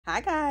Hi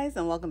guys,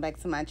 and welcome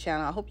back to my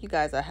channel. I hope you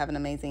guys are having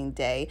an amazing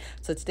day.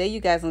 So today you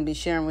guys are going to be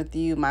sharing with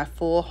you my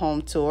full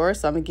home tour.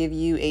 So I'm going to give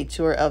you a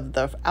tour of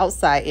the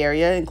outside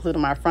area,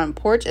 including my front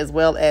porch, as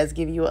well as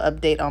give you an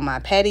update on my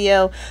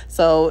patio.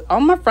 So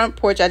on my front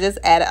porch, I just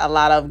added a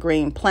lot of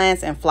green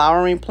plants and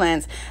flowering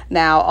plants.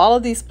 Now all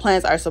of these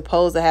plants are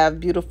supposed to have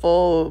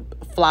beautiful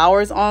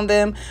flowers on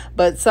them,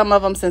 but some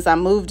of them, since I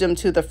moved them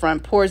to the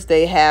front porch,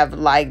 they have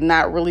like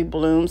not really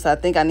bloomed. So I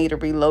think I need to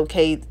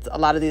relocate a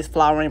lot of these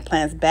flowering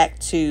plants back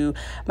to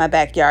my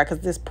backyard,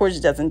 because this porch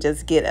doesn't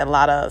just get a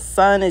lot of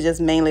sun. It's just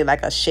mainly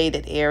like a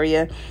shaded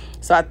area.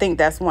 So I think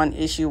that's one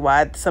issue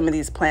why some of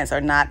these plants are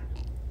not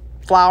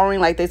flowering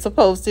like they're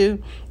supposed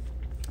to.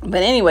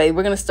 But anyway,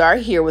 we're going to start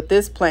here with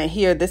this plant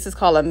here. This is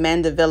called a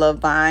mandevilla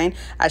vine.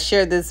 I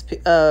shared this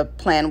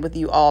plant with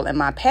you all in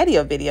my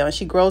patio video, and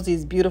she grows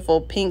these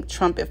beautiful pink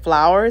trumpet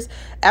flowers.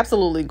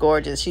 Absolutely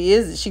gorgeous.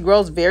 She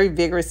grows very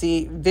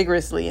vigorously,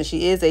 and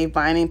she is a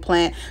vining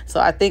plant. So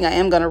I think I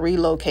am going to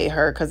relocate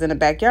her, because in the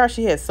backyard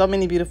she has so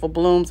many beautiful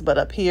blooms, but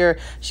up here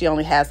she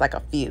only has like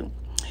a few.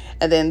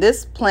 And then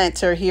this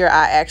planter here,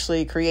 I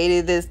actually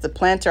created this. The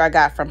planter I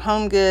got from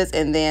Home Goods,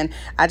 and then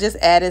I just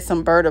added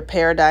some bird of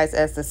paradise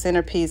as the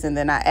centerpiece, and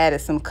then I added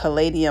some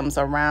caladiums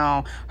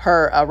around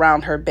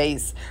her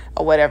base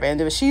or whatever.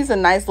 And she's a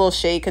nice little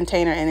shade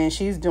container, and then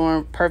she's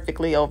doing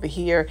perfectly over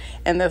here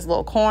in this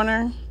little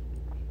corner.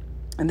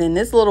 And then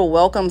this little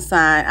welcome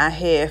sign I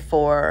had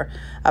for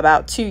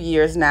about 2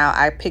 years now.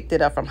 I picked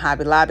it up from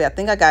Hobby Lobby. I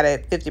think I got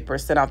it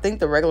 50% off. I think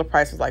the regular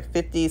price was like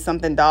 $50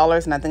 something,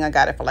 and I think I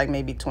got it for like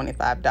maybe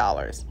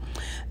 $25.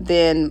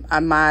 Then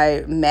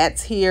my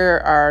mats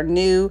here are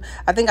new.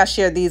 I think I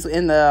shared these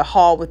in the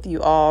haul with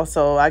you all.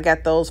 So I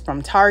got those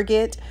from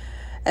Target.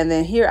 And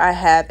then here I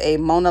have a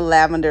Mona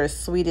Lavender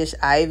Swedish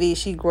Ivy.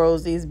 She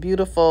grows these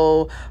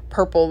beautiful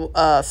purple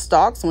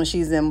stalks when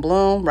she's in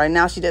bloom. Right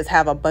now she does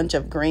have a bunch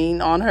of green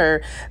on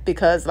her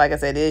because, like I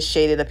said, it is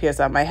shaded up here,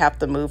 so I might have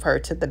to move her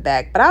to the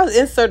back. But I'll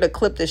insert a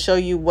clip to show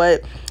you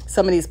what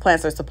some of these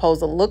plants are supposed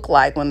to look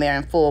like when they're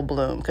in full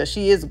bloom, because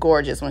she is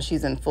gorgeous when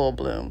she's in full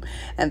bloom.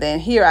 And then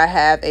here I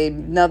have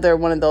another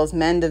one of those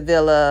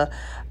mandevilla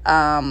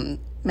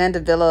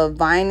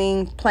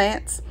vining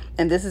plants.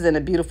 And this is in a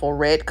beautiful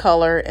red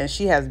color, and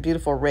she has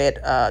beautiful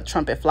red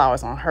trumpet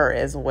flowers on her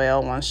as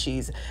well once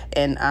she's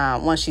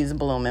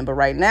blooming. But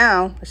right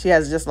now she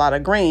has just a lot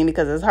of green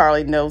because there's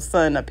hardly no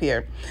sun up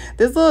here.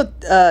 This little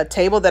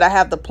table that I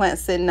have the plant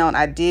sitting on,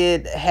 I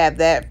did have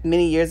that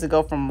many years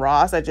ago from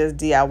Ross. I just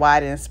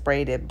DIY'd it and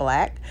sprayed it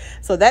black.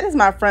 So that is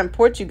my front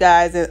porch, you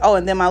guys. And oh,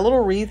 and then my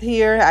little wreath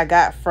here I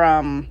got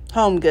from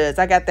Home Goods.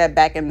 I got that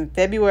back in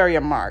February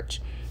or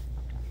March.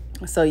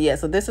 So yeah,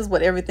 so this is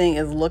what everything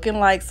is looking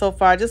like so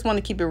far. I just want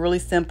to keep it really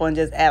simple and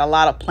just add a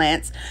lot of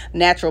plants,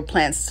 natural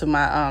plants, to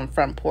my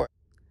front porch.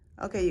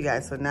 Okay, you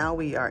guys, so now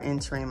we are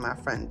entering my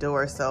front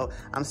door. So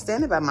I'm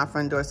standing by my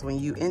front door. So when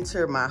you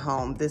enter my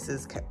home, this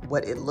is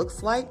what it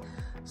looks like.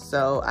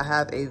 So I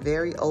have a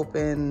very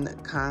open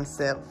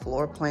concept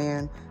floor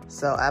plan.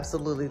 So I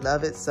absolutely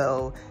love it.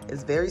 So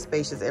it's very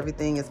spacious.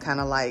 Everything is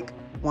kind of like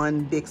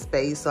one big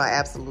space, so I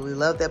absolutely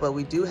love that. But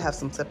we do have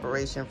some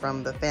separation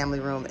from the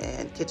family room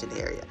and kitchen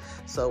area.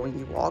 So when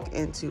you walk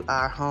into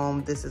our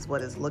home, this is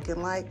what it's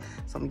looking like.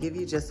 So I'm gonna give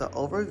you just an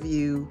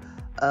overview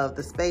of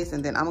the space,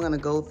 and then I'm gonna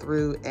go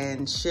through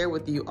and share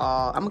with you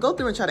all. I'm gonna go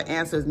through and try to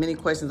answer as many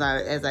questions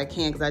as I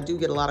can, because I do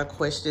get a lot of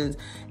questions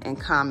and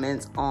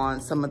comments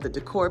on some of the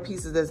decor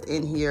pieces that's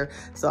in here.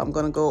 So I'm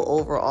gonna go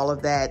over all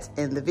of that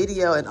in the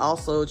video, and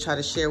also try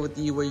to share with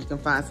you where you can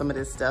find some of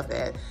this stuff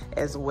at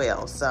as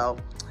well. So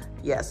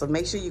yeah, so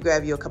make sure you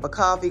grab you a cup of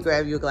coffee,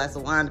 grab you a glass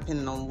of wine,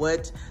 depending on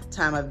what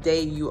time of day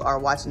you are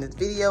watching this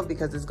video,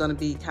 because it's gonna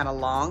be kind of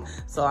long.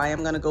 So I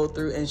am gonna go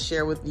through and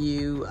share with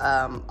you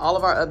all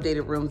of our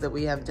updated rooms that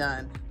we have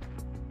done.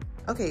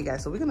 Okay, you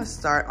guys, so we're gonna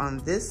start on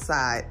this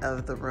side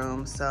of the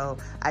room. So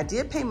I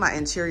did paint my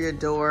interior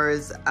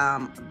doors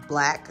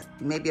black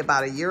maybe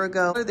about a year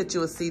ago. That you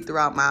will see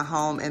throughout my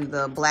home, and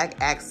the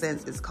black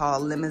accents is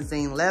called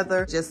Limousine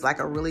Leather. Just like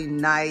a really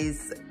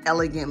nice,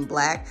 elegant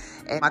black.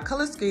 And my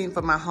color scheme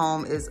for my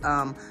home is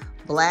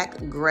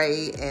black,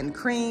 gray, and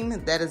cream.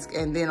 And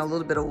then a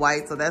little bit of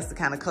white. So that's the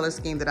kind of color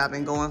scheme that I've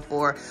been going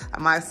for.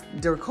 My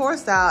decor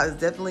style is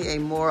definitely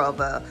more of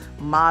a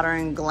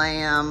modern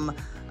glam,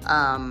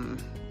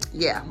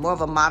 yeah, more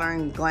of a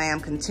modern glam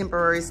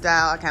contemporary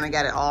style. I kind of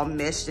got it all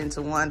meshed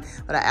into one,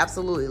 but I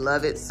absolutely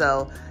love it.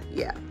 So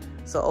yeah,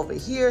 so over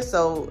here,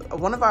 so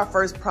one of our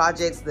first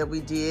projects that we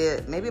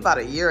did maybe about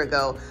a year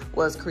ago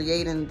was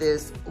creating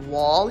this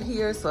wall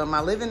here. So in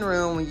my living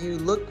room, when you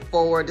look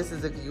forward, this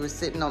is if you were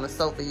sitting on a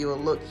sofa, you will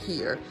look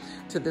here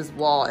to this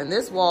wall. And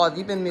this wall, if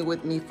you've been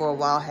with me for a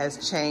while,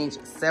 has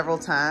changed several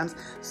times.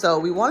 So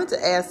we wanted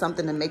to add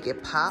something to make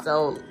it pop.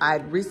 So I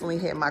recently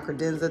had my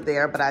credenza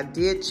there, but I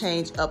did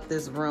change up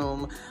this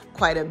room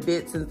quite a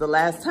bit since the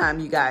last time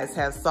you guys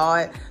have saw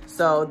it.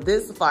 So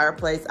this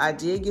fireplace, I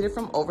did get it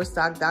from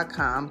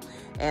overstock.com,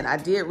 and I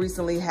did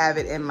recently have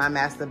it in my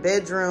master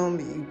bedroom.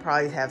 You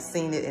probably have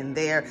seen it in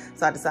there.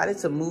 So I decided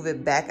to move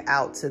it back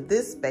out to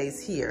this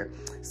space here.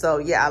 So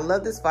yeah, I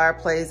love this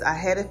fireplace. I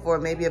had it for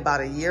maybe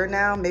about a year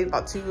now, maybe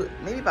about 2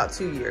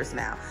 years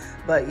now.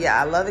 But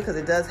yeah, I love it because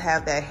it does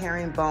have that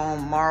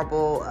herringbone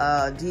marble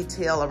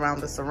detail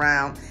around the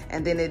surround.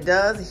 And then it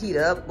does heat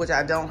up, which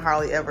I don't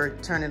hardly ever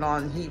turn it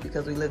on heat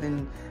because we live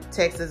in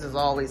Texas, is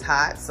always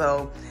hot.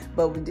 So,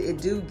 but it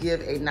do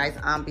give a nice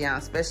ambiance,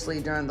 especially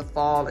during the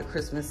fall and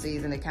Christmas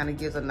season. It kind of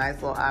gives a nice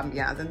little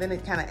ambiance, and then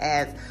it kind of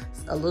adds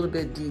a little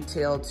bit of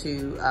detail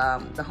to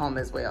the home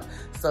as well.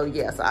 So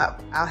yes,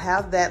 I'll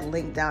have that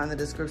link down in the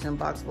description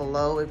box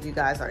below if you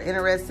guys are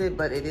interested,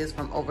 but it is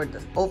from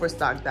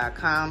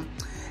overstock.com.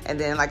 And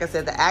then, like I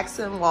said, the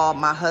accent wall,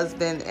 my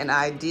husband and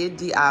I did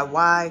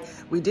DIY.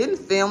 We didn't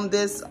film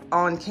this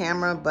on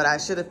camera, but I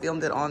should have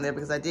filmed it on there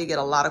because I did get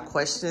a lot of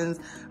questions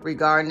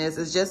regarding this.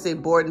 It's just a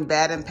board and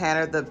batten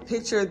pattern. The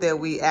picture that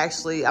we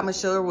actually, I'm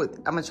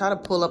gonna try to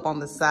pull up on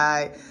the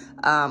side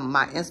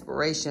my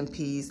inspiration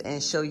piece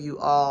and show you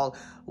all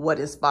what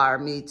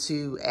inspired me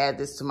to add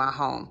this to my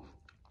home,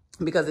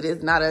 because it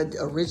is not an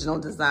original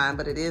design,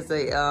 but it is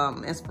a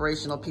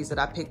inspirational piece that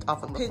I picked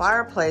off of the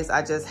fireplace.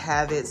 I just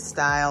have it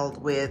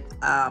styled with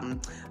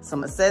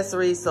some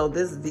accessories. So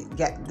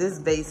this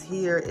vase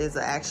here is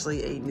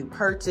actually a new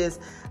purchase.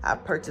 I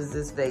purchased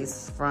this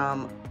vase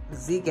from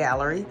Z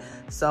Gallery,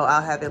 so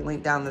I'll have it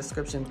linked down in the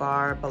description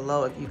bar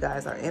below if you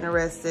guys are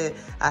interested.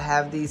 I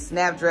have these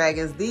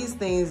Snapdragons. These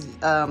things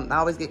I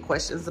always get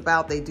questions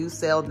about. They do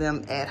sell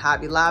them at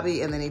Hobby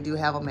Lobby, and then they do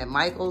have them at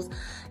Michael's.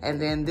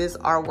 And then this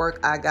artwork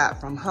I got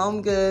from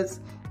Home Goods.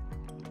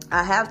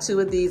 I have two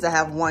of these. I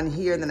have one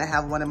here, and then I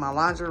have one in my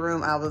laundry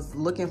room. I was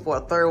looking for a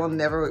third one,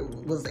 never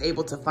was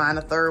able to find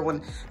a third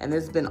one, and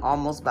this has been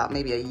almost about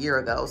maybe a year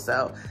ago.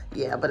 So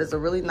yeah, but it's a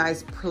really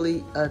nice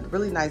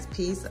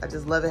piece. I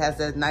just love it. It has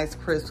that nice,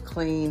 crisp,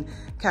 clean,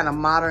 kind of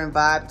modern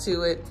vibe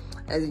to it.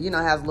 And you know,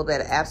 it has a little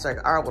bit of abstract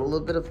art with a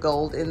little bit of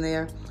gold in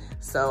there.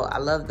 So I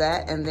love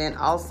that. And then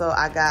also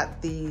I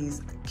got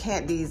these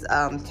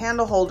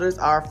candle holders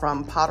are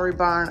from Pottery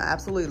Barn. I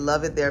absolutely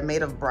love it. They're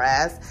made of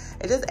brass.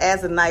 It just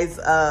adds a nice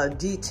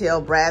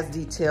brass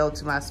detail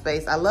to my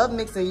space. I love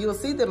mixing. You will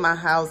see that my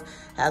house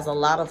has a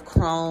lot of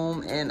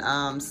chrome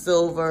and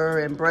silver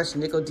and brushed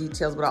nickel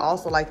details, but I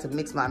also like to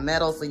mix my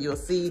metals, so you'll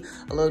see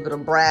a little bit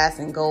of brass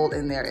and gold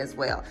in there as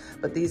well.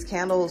 But these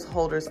candle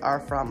holders are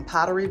from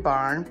Pottery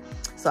Barn,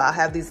 so I'll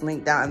have these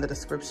linked down in the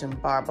description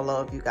bar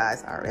below if you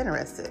guys are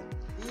interested.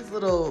 These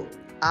little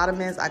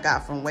ottomans I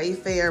got from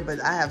Wayfair, but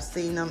I have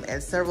seen them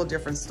at several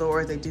different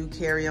stores. They do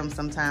carry them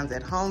sometimes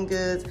at Home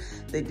Goods.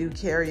 They do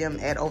carry them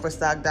at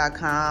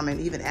overstock.com, and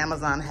even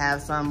Amazon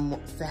have some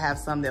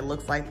that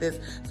looks like this.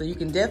 So you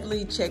can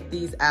definitely check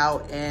these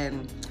out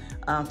and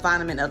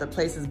find them in other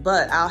places,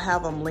 but I'll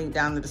have them linked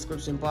down in the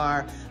description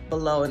bar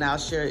below, and I'll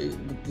share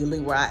the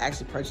link where I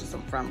actually purchased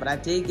them from. But I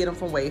did get them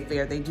from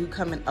Wayfair. They do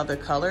come in other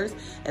colors.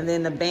 And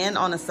then the band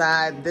on the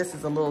side, this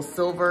is a little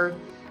silver.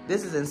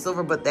 This is in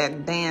silver, but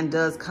that band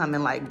does come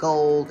in like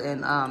gold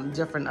and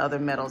different other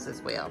metals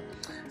as well.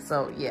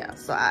 So yeah,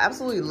 so I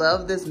absolutely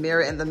love this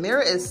mirror, and the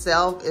mirror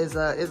itself is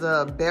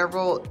a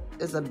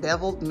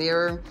beveled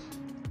mirror.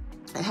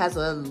 It has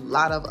a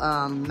lot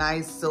of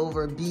nice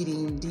silver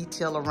beading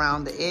detail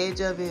around the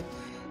edge of it.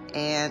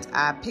 And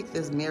I picked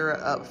this mirror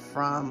up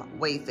from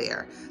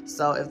Wayfair.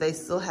 So if they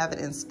still have it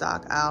in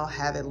stock, I'll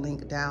have it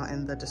linked down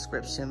in the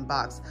description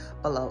box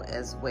below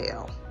as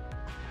well.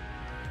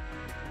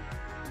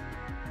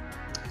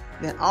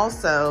 Then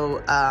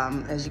also,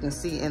 as you can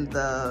see in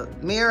the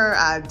mirror,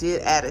 I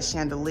did add a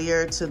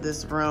chandelier to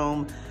this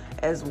room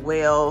as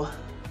well.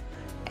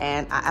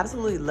 And I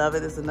absolutely love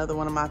it. It's another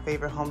one of my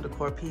favorite home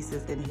decor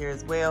pieces in here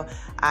as well.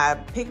 I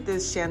picked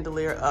this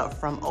chandelier up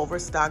from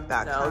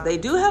overstock.com. So they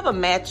do have a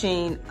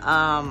matching,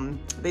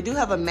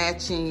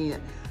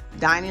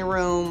 dining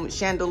room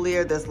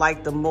chandelier that's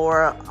like the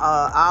more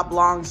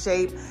oblong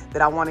shape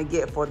that I want to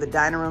get for the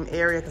dining room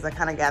area, because I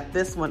kind of got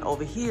this one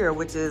over here,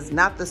 which is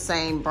not the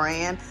same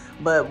brand,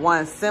 but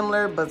one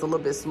similar, but it's a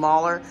little bit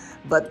smaller.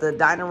 But the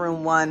dining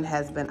room one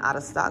has been out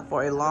of stock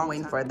for a long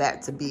time, for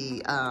that to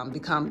be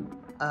become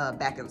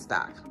back in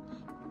stock.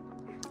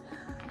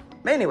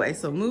 But anyway,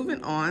 so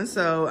moving on.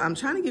 So I'm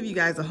trying to give you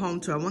guys a home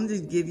tour. I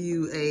wanted to give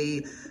you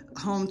a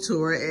home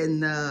tour in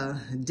the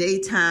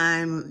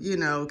daytime, you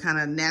know, kind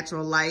of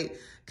natural light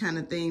kind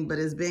of thing, but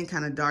it's been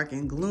kind of dark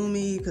and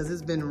gloomy because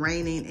it's been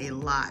raining a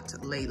lot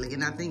lately.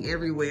 And I think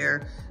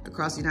everywhere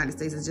across the United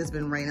States, it's just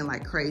been raining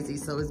like crazy.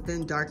 So it's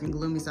been dark and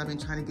gloomy. So I've been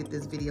trying to get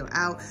this video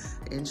out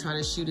and try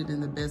to shoot it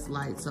in the best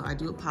light. So I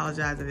do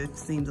apologize if it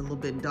seems a little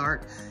bit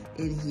dark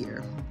in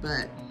here,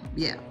 but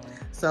yeah.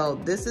 So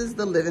this is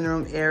the living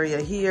room area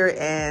here,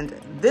 and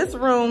this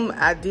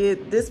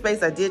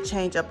space I did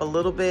change up a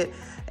little bit.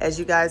 As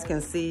you guys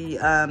can see,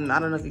 I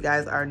don't know if you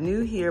guys are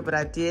new here, but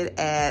I did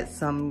add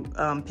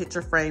some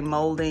picture frame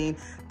molding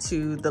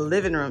to the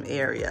living room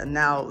area.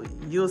 Now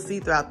you'll see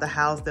throughout the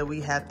house that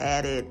we have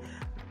added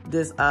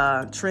this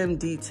trim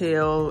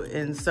detail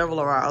in several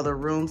of our other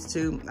rooms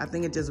too. I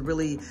think it just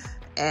really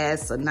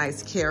adds a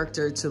nice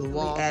character to the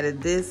wall. We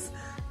added this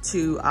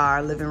to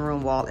our living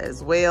room wall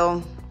as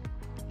well.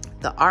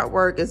 The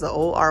artwork is an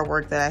old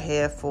artwork that I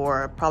had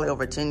for probably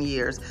over 10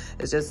 years.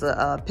 It's just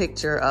a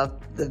picture of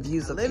the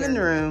views of the living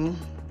room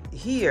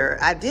here.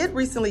 I did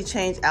recently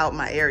change out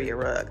my area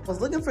rug. I was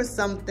looking for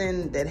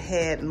something that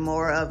had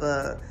more of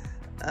a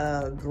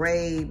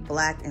gray,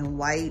 black, and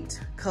white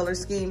color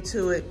scheme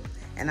to it.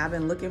 And I've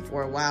been looking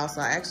for a while,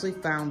 so I actually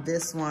found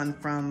this one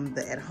from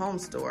the at-home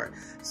store.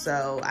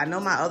 So I know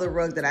my other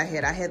rug that I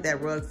had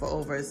that rug for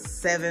over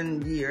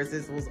 7 years.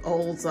 This was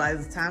old, so it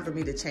was time for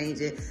me to change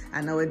it. I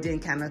know it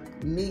didn't kind of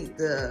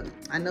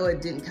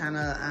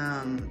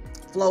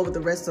flow with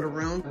the rest of the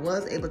room. I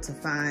was able to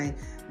find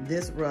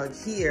this rug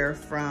here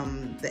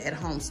from the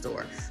at-home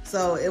store.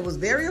 So it was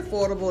very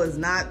affordable. It's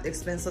not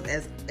expensive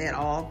at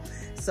all.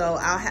 So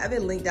I'll have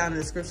it linked down in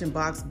the description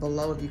box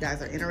below if you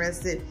guys are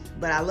interested.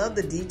 But I love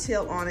the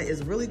detail on it.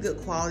 It's really good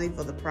quality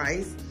for the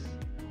price.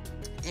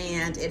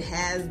 And it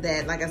has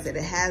that, like I said,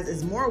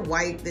 it's more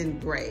white than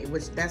gray,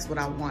 which that's what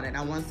I wanted.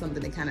 I want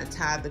something to kind of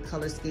tie the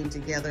color scheme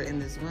together in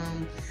this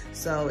room.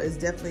 So it's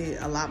definitely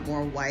a lot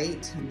more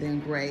white than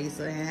gray.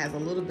 So it has a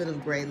little bit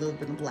of gray, a little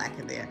bit of black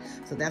in there.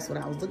 So that's what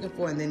I was looking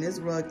for. And then this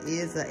rug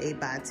is an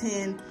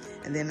 8x10.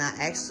 And then I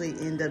actually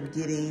end up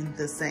getting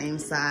the same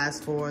size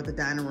for the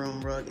dining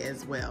room rug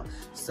as well.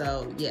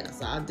 So yeah,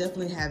 so I'll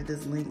definitely have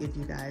this link if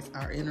you guys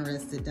are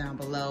interested down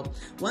below.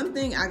 One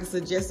thing I can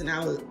suggest, and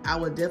I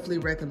would definitely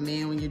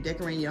recommend when you're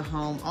decorating your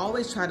home,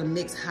 always try to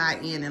mix high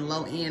end and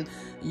low end.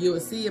 You will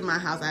see in my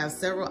house, I have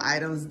several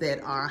items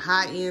that are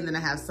high end, and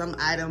I have a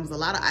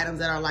lot of items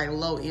that are like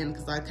low end,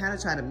 because I kind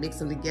of try to mix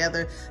them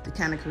together to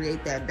kind of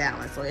create that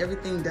balance. So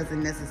everything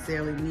doesn't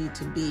necessarily need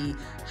to be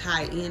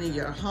high end in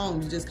your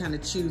home. You just kind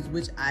of choose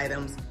which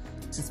items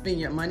to spend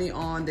your money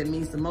on that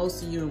means the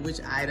most to you and which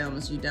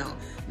items you don't.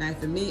 Now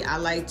for me, I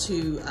like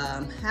to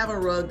have a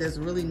rug that's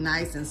really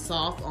nice and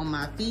soft on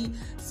my feet.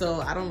 So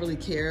I don't really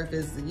care if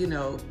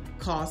it's,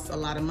 costs a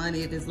lot of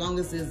money. As long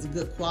as it's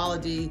good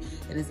quality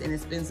and it's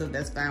inexpensive,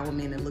 that's fine with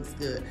me and it looks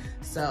good.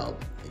 So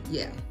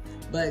yeah,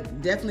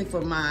 but definitely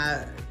for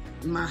my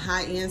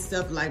high-end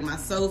stuff like my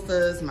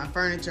sofas, my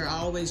furniture, I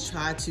always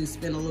try to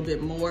spend a little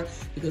bit more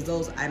because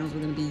those items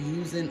we're going to be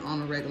using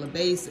on a regular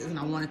basis, and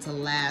I want it to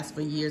last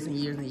for years and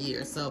years and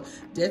years. So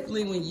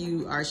definitely when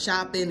you are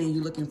shopping and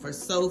you're looking for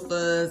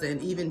sofas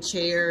and even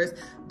chairs,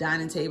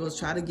 dining tables,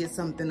 try to get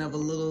something of a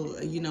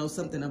little,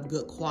 something of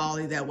good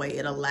quality. That way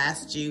it'll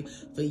last you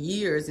for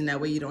years, and that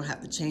way you don't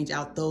have to change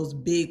out those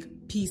big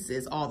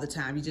pieces all the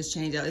time. You just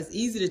change out. It's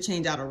easy to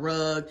change out a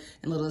rug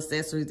and little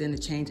accessories than to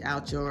change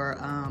out your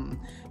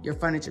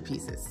furniture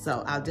pieces.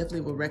 So I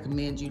definitely would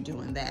recommend you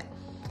doing that.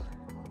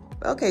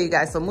 Okay, you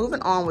guys, so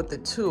moving on with the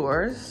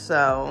tour.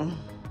 So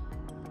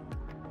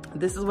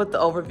this is what the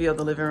overview of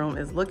the living room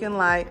is looking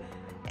like.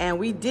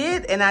 And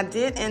I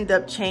did end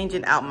up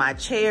changing out my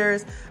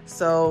chairs.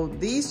 So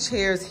these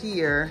chairs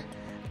here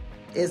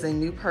is a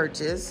new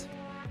purchase.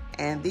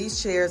 And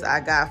these chairs I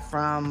got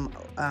from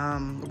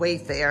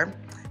Wayfair.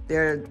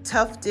 They're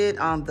tufted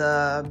on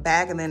the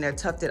back and then they're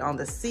tufted on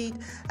the seat.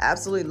 I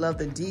absolutely love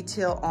the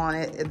detail on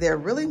it. They're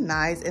really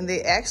nice, and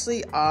they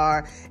actually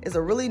it's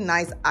a really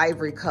nice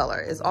ivory color.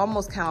 It's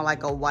almost kind of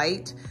like a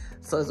white.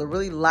 So it's a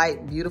really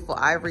light, beautiful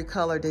ivory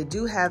color. They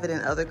do have it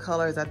in other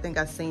colors. I think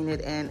I've seen it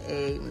in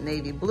a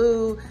navy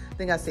blue. I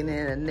think I've seen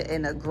it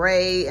in a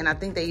gray, and I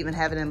think they even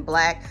have it in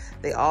black.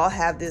 They all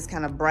have this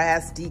kind of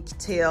brass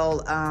detail,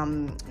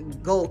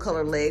 gold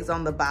color legs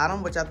on the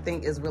bottom, which I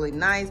think is really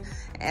nice.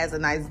 Adds a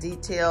nice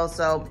detail.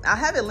 So I'll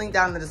have it linked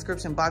down in the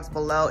description box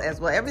below as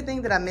well.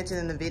 Everything that I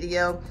mentioned in the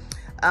video,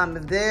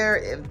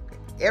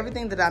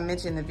 everything that I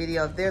mentioned in the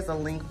video, if there's a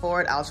link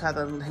for it, I'll try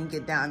to link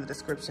it down in the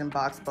description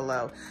box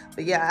below.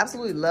 But yeah, I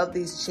absolutely love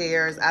these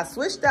chairs. I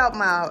switched out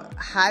my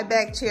high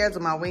back chairs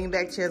with my wing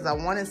back chairs. I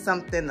wanted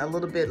something a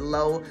little bit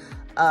low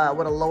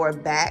with a lower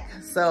back.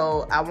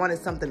 So I wanted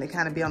something to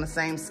kind of be on the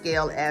same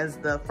scale as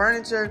the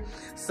furniture.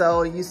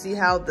 So you see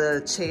how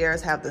the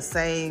chairs have the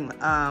same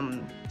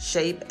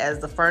shape as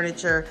the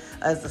furniture,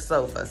 as the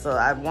sofa. So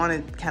I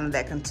wanted kind of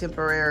that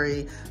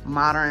contemporary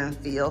modern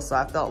feel. So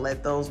I felt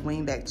like those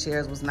wingback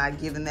chairs was not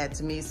giving that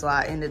to me. So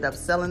I ended up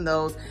selling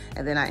those,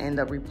 and then I ended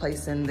up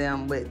replacing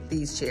them with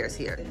these chairs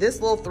here. This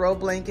little throw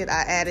blanket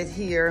I added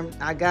here,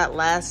 I got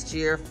last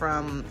year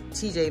from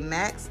TJ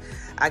Maxx.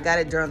 I got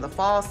it during the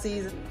fall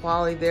season.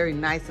 Quality, very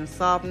nice and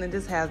soft, and it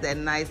just has that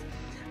nice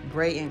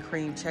gray and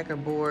cream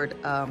checkerboard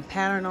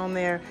pattern on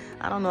there.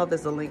 I don't know if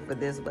there's a link for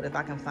this, but if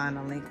I can find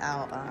a link,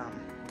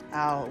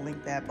 I'll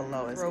link that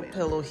below as well. Throw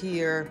pillow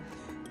here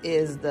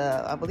is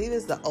I believe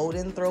it's the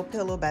Odin throw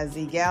pillow by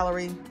Z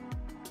Gallery.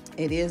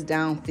 It is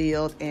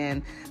downfield,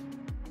 and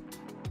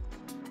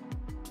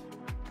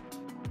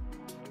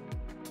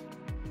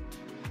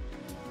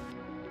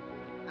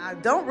I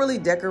don't really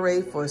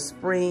decorate for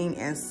spring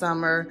and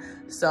summer,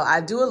 so I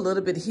do a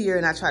little bit here,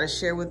 and I try to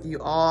share with you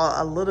all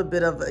a little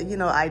bit of, you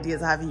know,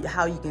 ideas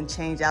how you can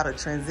change out or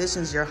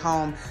transitions your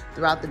home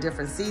throughout the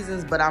different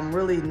seasons. But I'm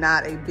really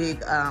not a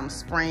big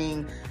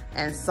spring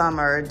and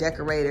summer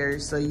decorator,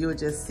 so you would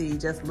just see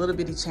just little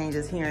bitty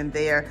changes here and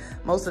there.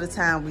 Most of the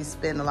time we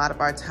spend a lot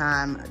of our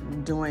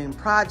time doing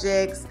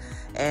projects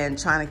and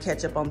trying to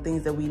catch up on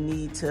things that we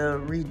need to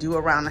redo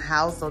around the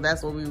house. So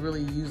that's what we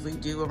really usually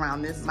do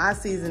around this. My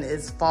season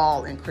is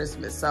fall and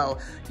Christmas, so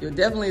you'll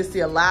definitely see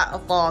a lot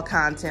of fall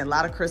content, a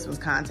lot of Christmas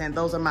content.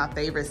 Those are my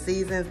favorite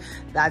seasons.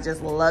 I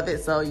just love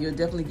it. So you'll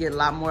definitely get a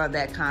lot more of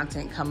that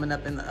content coming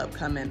up in the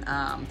upcoming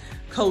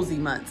cozy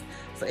months.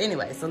 So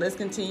anyway, so let's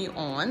continue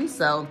on.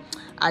 So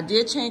I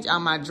did change out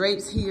my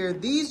drapes here.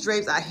 These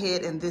drapes I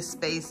had in this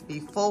space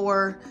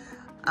before.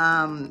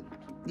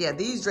 Yeah,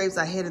 these drapes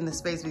I had in the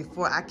space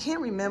before. I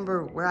can't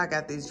remember where I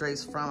got these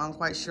drapes from. I'm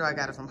quite sure I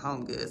got it from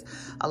Home Goods.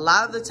 A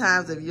lot of the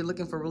times, if you're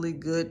looking for really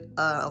good,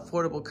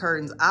 affordable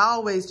curtains, I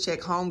always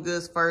check Home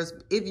Goods first.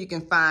 If you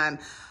can find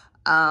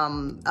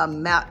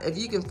if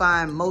you can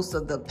find most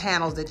of the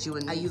panels that you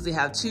would need. I usually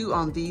have 2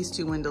 on these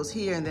 2 windows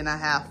here, and then I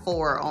have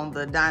 4 on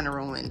the dining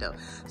room window.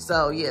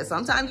 So yeah,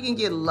 sometimes you can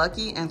get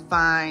lucky and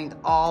find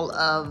all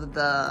of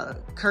the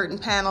curtain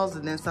panels,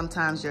 and then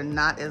sometimes you're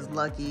not as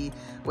lucky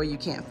where you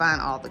can't find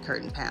all the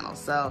curtain panels.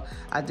 So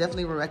I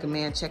definitely would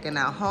recommend checking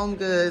out Home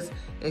Goods.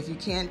 If you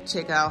can't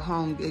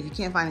if you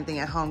can't find anything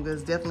at Home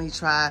Goods, definitely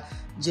try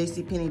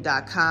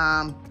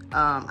jcpenney.com.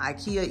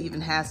 IKEA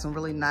even has some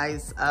really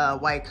nice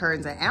white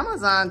curtains. And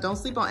Amazon, don't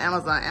sleep on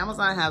Amazon.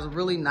 Amazon has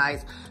really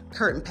nice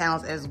curtain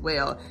panels as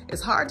well.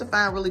 It's hard to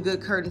find really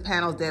good curtain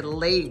panels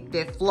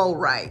that flow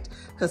right,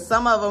 because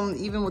some of them,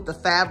 even with the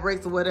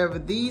fabrics or whatever,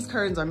 these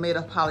curtains are made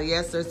of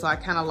polyester, so I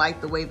kind of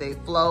like the way they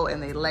flow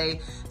and they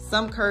lay.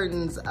 Some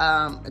curtains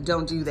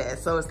don't do that,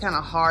 so it's kind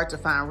of hard to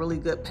find really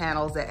good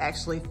panels that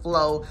actually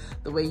flow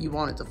the way you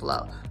want it to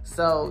flow.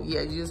 So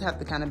yeah, you just have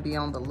to kind of be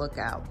on the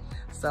lookout.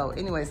 So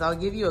anyways, I'll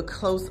give you a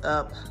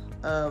close-up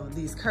of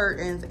these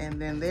curtains,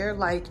 and then they're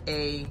like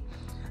a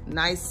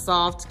nice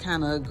soft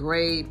kind of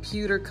gray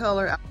pewter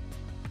color.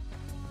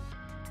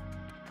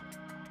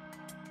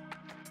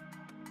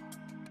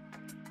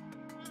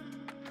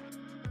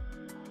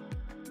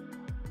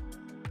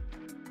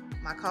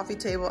 My coffee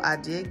table I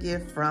did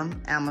get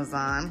from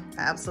Amazon.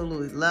 I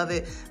absolutely love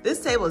it.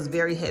 This table is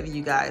very heavy,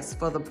 you guys.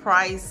 For the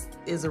price,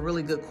 is a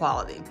really good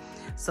quality.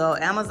 So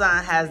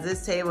Amazon has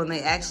this table, and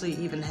they actually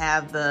even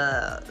have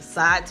the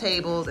side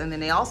tables, and then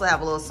they also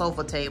have a little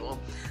sofa table.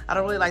 I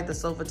don't really like the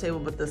sofa table,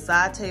 but the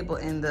side table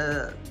and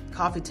the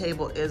coffee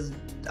table is,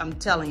 I'm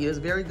telling you, it's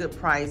very good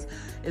price.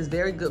 It's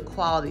very good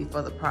quality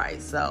for the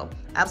price. So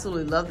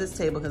absolutely love this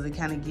table because it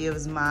kind of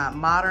gives my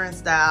modern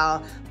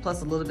style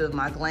plus a little bit of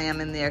my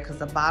glam in there, because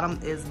the bottom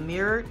is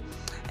mirrored.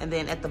 And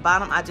then at the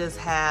bottom, I just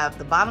have,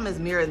 the bottom is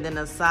mirrored, and then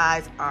the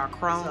sides are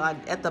chrome. So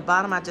at the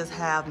bottom, I just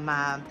have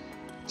my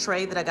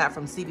tray that I got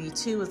from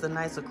CB2. It's a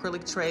nice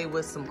acrylic tray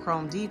with some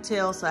chrome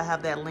details, so I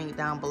have that link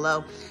down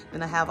below.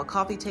 Then I have a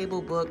coffee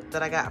table book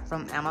that I got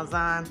from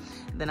Amazon.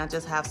 Then I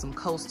just have some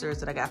coasters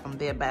that I got from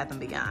Bed Bath &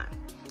 Beyond.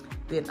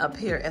 Then up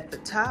here at the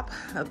top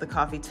of the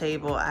coffee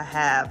table, I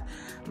have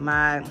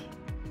my,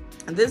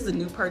 and this is a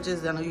new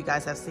purchase. I know you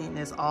guys have seen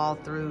this all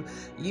through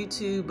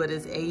YouTube, but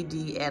it's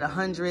AD at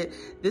 100.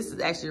 This is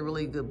actually a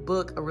really good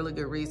book, a really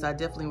good read. So I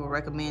definitely would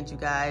recommend you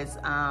guys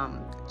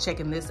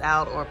checking this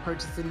out or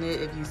purchasing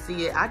it if you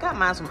see it. I got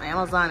mine from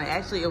Amazon, and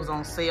actually it was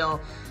on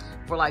sale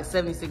for like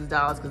 $76,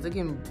 because it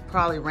can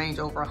probably range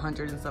over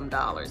 $100 and some.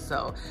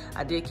 So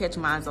I did catch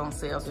mine on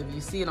sale. So if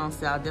you see it on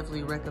sale, I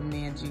definitely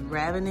recommend you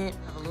grabbing it.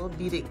 I have a little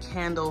beaded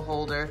candle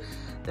holder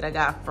that I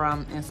got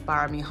from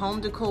Inspire Me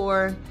Home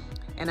Decor.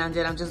 And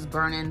then I'm just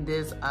burning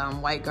this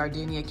white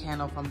gardenia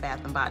candle from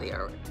Bath &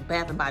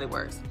 Body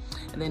Works.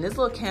 And then this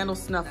little candle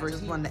snuffer,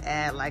 just wanted to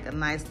add like a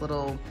nice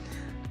little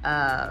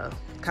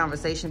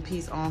conversation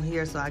piece on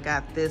here. So I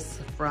got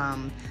this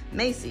from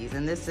Macy's,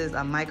 and this is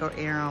a micro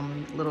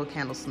arum little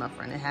candle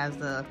snuffer, and it has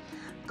the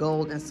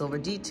gold and silver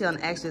detail,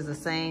 and actually is the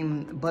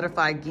same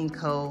butterfly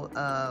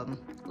ginkgo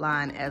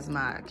line as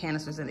my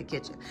canisters in the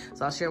kitchen.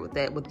 So I'll share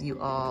that with you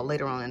all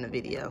later on in the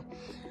video.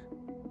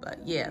 But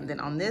yeah, and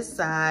then on this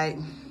side,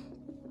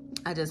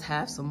 I just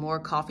have some more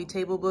coffee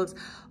table books.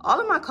 All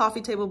of my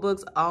coffee table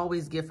books I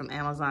always get from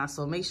Amazon,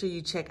 so make sure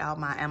you check out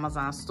my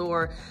Amazon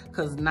store,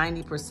 because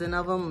 90%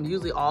 of them,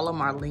 usually all of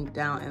them, are linked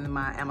down in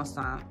my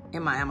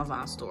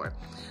Amazon store.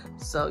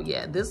 So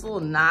yeah, this little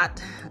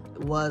knot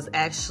was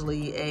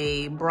actually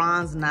a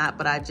bronze knot,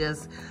 but I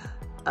just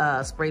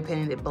spray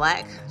painted it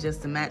black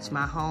just to match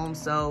my home.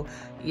 So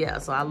yeah,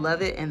 so I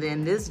love it. And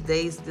then this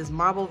vase, this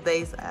marble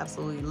vase, I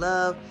absolutely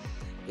love.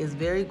 It's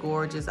very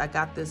gorgeous. I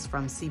got this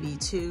from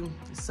CB2.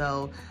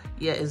 So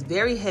yeah, it's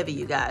very heavy,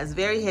 you guys.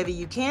 Very heavy.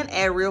 You can't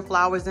add real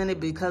flowers in it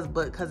because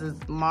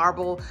it's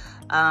marble.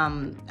 I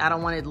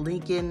don't want it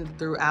leaking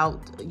throughout,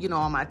 you know,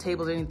 on my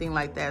tables or anything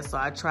like that. So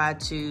I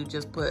tried to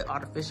just put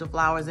artificial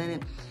flowers in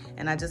it.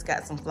 And I just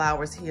got some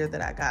flowers here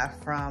that I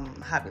got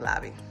from Hobby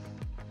Lobby.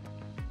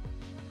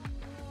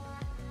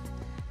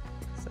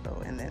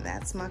 So, and then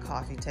that's my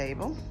coffee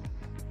table.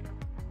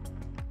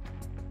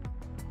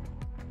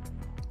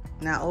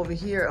 Now over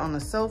here on the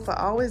sofa,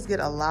 I always get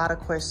a lot of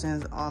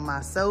questions on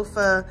my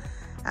sofa.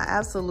 I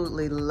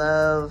absolutely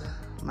love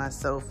my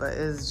sofa.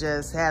 It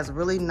just has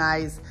really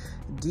nice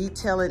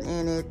detailing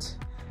in it.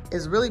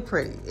 It's really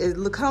pretty. It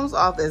comes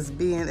off as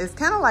being, it's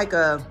kind of like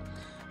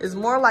it's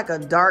more like a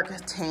dark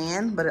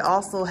tan, but it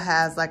also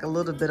has like a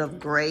little bit of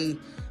gray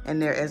in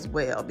there as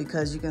well,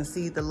 because you can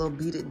see the little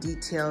beaded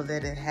detail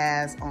that it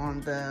has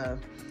on the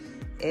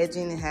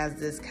edging. It has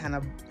this kind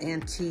of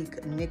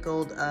antique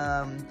nickeled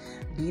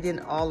beading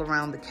all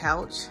around the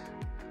couch,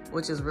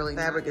 which is really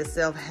nice. Fabric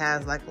itself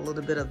has like a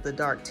little bit of the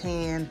dark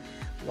tan,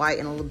 white,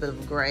 and a little bit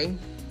of gray.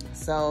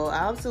 So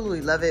I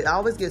absolutely love it. I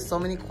always get so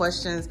many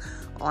questions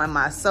on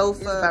my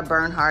sofa. By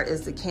Bernhardt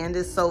is the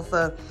Candace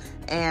sofa.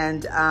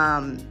 And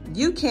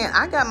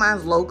I got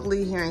mine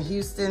locally here in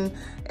Houston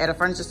at a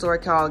furniture store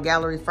called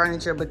Gallery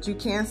Furniture, but you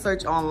can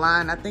search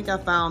online. I think I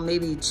found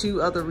maybe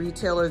 2 other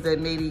retailers that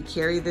maybe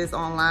carry this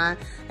online,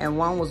 and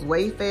one was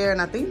Wayfair,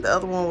 and I think the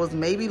other one was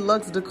maybe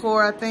Lux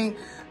Decor, I think.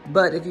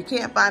 But if you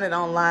can't find it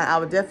online, I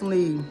would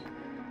definitely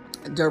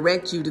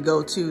direct you to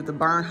go to the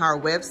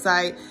Bernhardt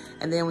website.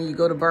 And then when you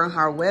go to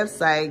Bernhardt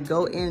website,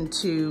 go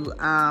into,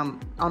 on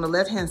the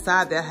left-hand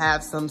side, they'll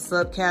have some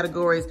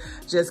subcategories.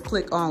 Just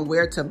click on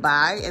where to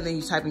buy, and then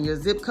you type in your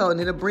zip code,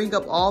 and it'll bring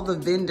up all the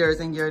vendors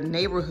in your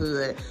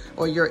neighborhood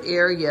or your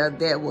area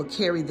that will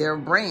carry their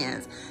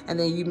brands. And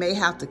then you may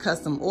have to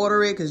custom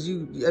order it, because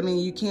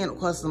you can't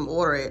custom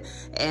order it.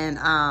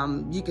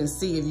 And you can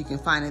see if you can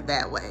find it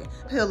that way.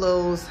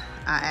 Pillows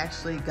I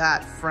actually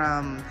got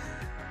from,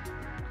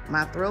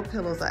 my throw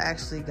pillows I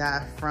actually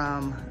got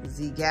from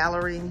Z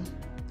Gallery.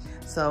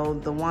 So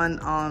the one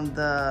on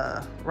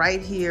the right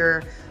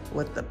here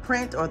with the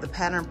print or the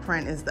pattern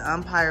print is the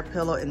Umpire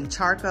pillow in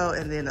charcoal,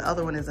 and then the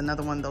other one is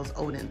another one of those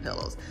Odin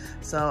pillows.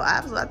 So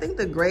I think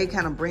the gray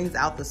kind of brings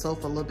out the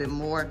sofa a little bit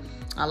more.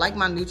 I like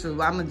my neutral.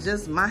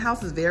 My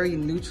house is very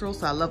neutral,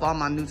 so I love all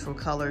my neutral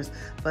colors,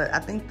 but I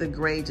think the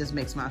gray just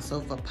makes my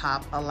sofa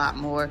pop a lot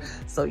more.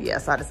 So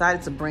yes, I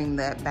decided to bring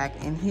that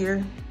back in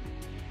here.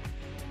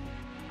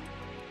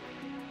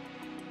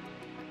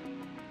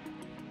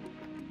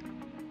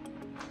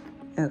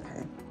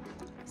 Okay,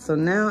 so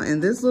now in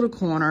this little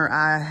corner,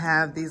 I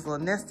have these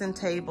little nesting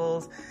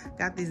tables.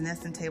 Got these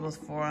nesting tables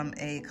from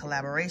a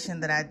collaboration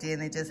that I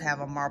did. They just have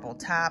a marble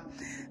top.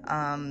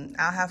 I'll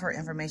have her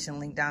information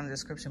linked down in the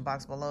description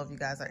box below if you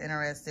guys are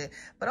interested.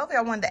 But over here,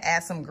 I wanted to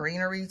add some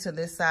greenery to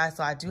this side,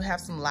 so I do have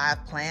some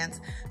live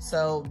plants.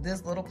 So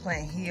this little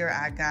plant here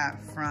I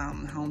got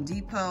from Home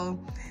Depot,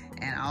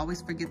 and I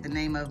always forget the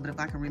name of it, but if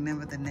I can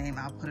remember the name,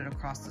 I'll put it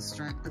across the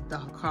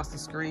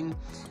screen.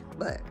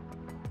 But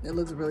it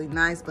looks really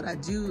nice. But I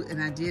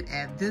did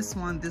add this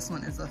one. This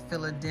one is a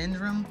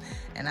philodendron,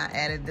 and I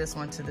added this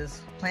one to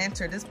this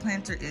planter. This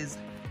planter is,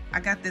 I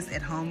got this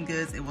at Home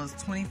Goods. It was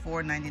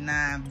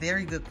 $24.99.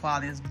 Very good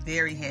quality. It's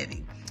very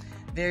heavy,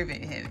 very,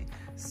 very heavy.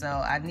 So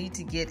I need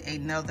to get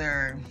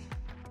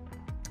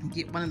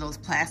one of those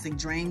plastic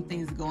drain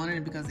things going in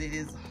it, because it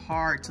is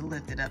hard to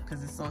lift it up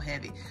because it's so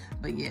heavy.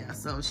 But yeah,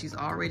 so she's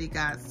already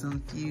got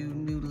some few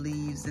new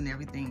leaves and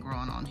everything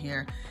growing on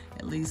here.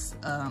 At least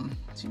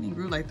she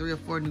grew like 3 or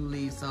 4 new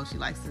leaves, so she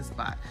likes this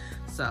spot.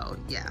 So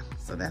yeah,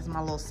 so that's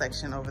my little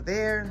section over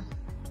there.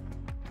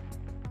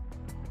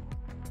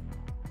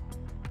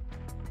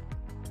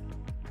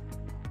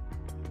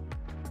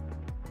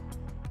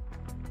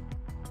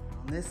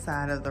 On this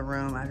side of the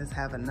room, I just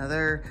have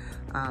another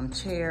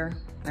chair.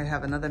 I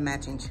have another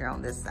matching chair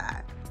on this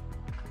side.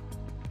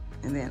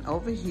 And then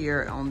over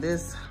here on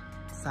this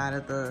side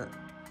of the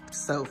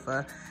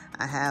sofa,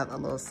 I have a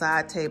little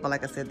side table.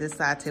 Like I said, this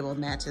side table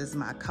matches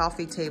my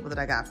coffee table that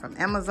I got from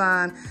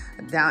Amazon.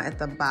 Down at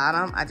the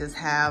bottom, I just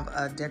have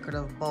a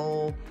decorative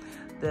bowl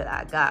that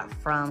I got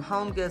from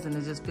Home Goods, and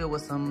it's just filled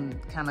with some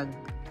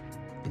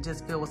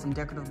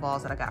decorative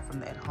balls that I got from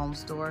that home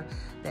store.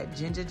 That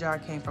ginger jar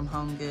came from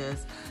Home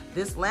Goods.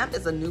 This lamp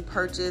is a new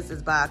purchase.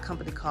 It's by a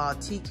company called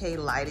TK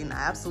Lighting. I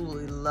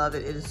absolutely love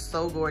it. It is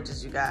so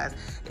gorgeous, you guys.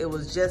 It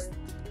was just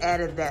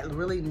added that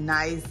really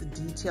nice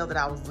detail that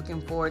I was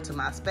looking for to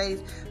my space.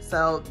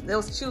 So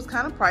she was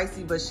kind of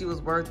pricey, but she was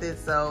worth it.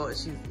 So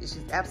she's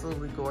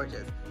absolutely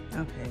gorgeous.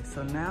 Okay,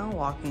 so now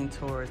walking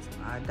towards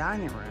my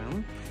dining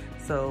room.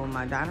 So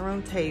my dining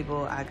room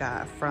table I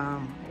got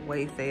from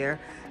Wayfair.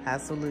 I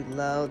absolutely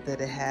love that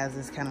it has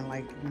this kind of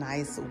like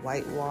nice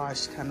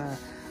whitewash kind of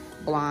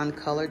blonde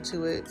color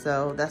to it.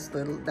 So that's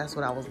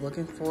what I was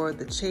looking for.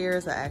 The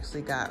chairs I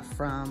actually got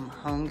from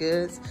Home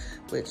Goods,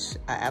 which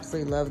I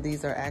absolutely love.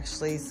 These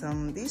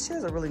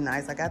chairs are really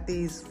nice. I got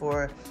these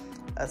for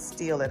a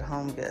steal at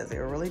Home Goods. They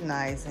were really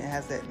nice, and it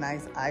has that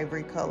nice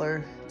ivory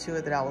color to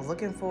it that I was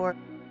looking for.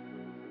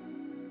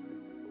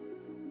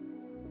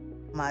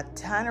 My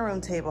dining room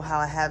table, how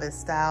I have it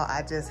styled,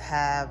 I just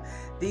have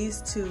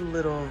these 2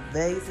 little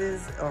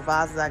vases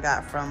I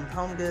got from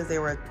Home Goods. They're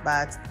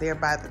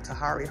by the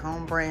Tahari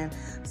Home brand.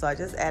 So I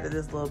just added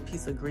this little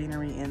piece of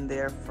greenery in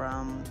there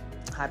from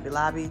Hobby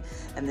Lobby.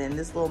 And then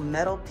this little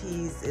metal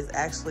piece is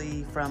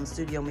actually from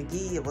Studio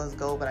McGee. It was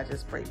gold, but I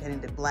just spray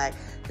painted it black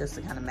just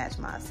to kind of match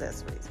my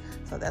accessories.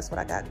 So that's what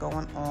I got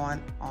going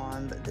on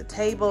the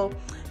table.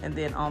 And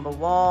then on the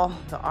wall,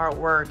 the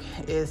artwork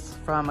is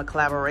from a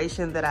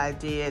collaboration that I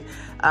did.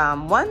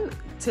 One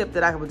tip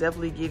that I would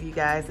definitely give you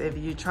guys, if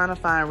you're trying to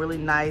find really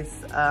nice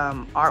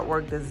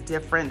artwork that's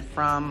different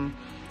from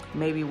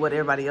maybe what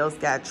everybody else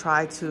got,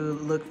 try to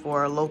look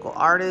for local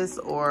artists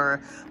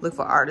or look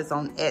for artists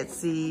on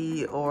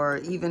Etsy or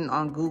even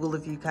on Google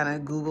if you kind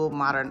of Google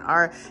modern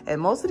art.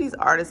 And most of these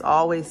artists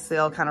always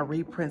sell kind of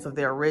reprints of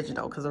their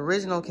original, because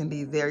original can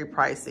be very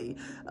pricey,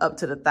 up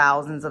to the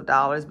thousands of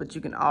dollars, but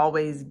you can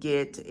always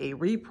get a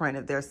reprint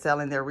if they're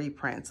selling their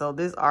reprint. So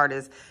this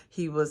artist,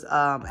 he was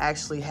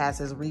actually has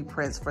his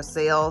reprints for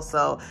sale.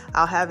 So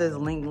I'll have his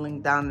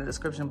link down in the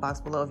description box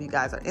below if you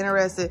guys are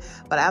interested.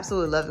 But I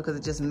absolutely love it because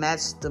it just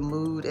matched the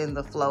mood and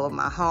the flow of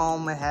my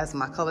home. It has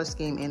my color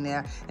scheme in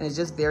there, and it's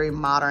just very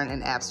modern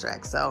and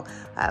abstract. So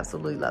I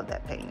absolutely love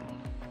that painting.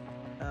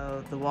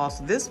 The wall.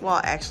 So this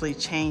wall actually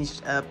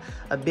changed up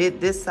a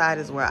bit. This side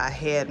is where I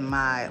had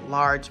my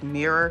large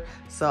mirror.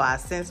 So I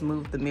since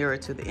moved the mirror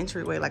to the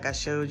entryway like I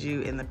showed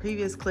you in the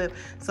previous clip.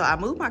 So I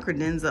moved my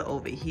credenza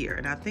over here,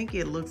 and I think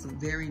it looks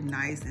very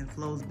nice and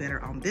flows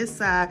better on this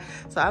side.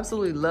 So I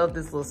absolutely love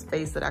this little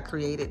space that I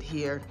created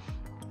here.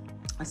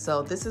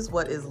 So this is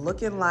what it's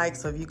looking like.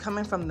 So if you're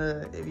coming from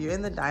if you're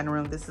in the dining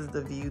room, this is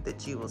the view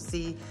that you will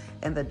see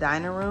in the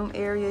dining room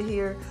area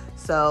here.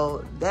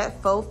 So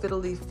that faux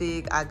fiddly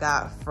fig I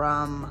got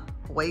from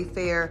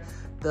Wayfair.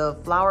 The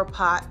flower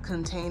pot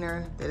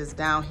container that is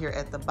down here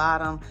at the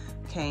bottom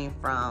came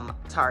from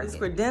Target. This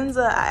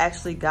credenza I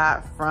actually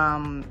got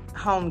from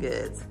Home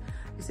Goods.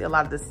 You see, a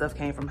lot of this stuff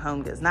came from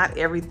Home Goods. Not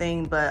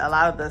everything, but a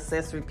lot of the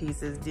accessory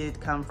pieces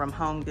did come from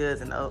Home Goods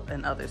and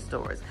other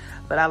stores.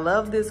 But I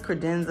love this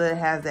credenza. It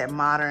has that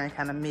modern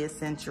kind of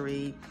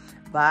mid-century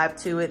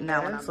vibe to it.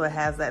 Now, so it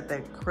has that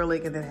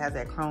acrylic, and then it has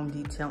that chrome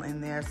detail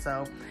in there.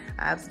 So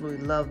I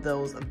absolutely love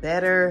those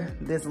better.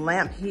 This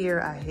lamp here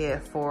I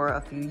had for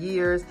a few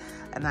years,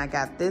 and I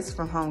got this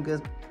from Home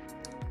Goods.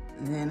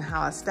 And then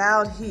how I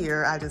styled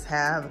here, I just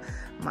have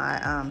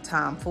my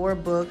Tom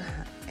Ford book,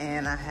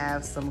 and I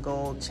have some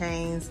gold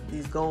chains,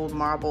 these gold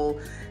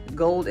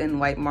and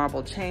white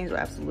marble chains I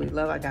absolutely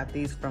love. I got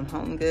these from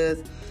Home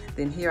Goods.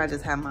 Then here I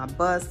just have my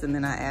bust, and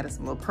then I added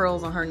some little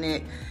pearls on her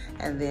neck.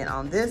 And then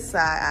on this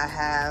side, I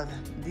have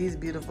these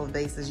beautiful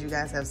vases you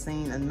guys have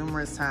seen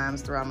numerous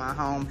times throughout my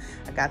home.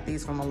 I got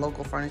these from a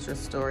local furniture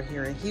store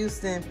here in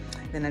Houston.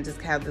 Then I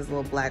just have this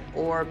little black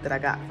orb that I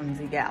got from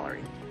Z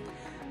Gallery.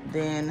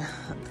 Then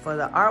for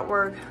the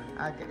artwork,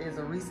 is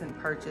a recent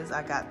purchase.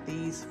 I got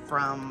these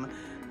from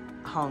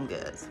Home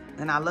Goods,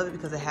 and I love it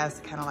because it has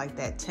kind of like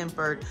that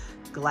tempered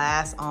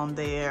glass on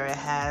there. It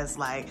has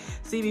like,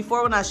 see,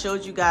 before when I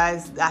showed you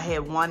guys, I had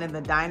one in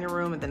the dining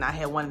room and then I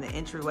had one in the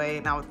entryway,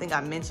 and I think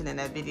I mentioned in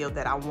that video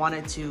that I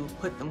wanted to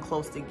put them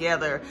close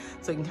together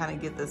so you can kind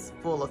of get this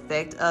full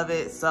effect of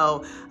it.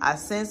 So I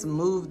since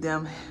moved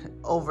them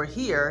over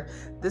here.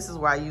 This is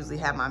where I usually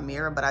have my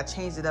mirror, but I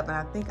changed it up, and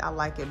I think I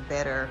like it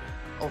better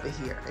over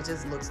here. It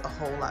just looks a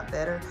whole lot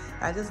better.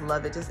 I just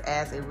love it. Just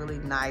adds a really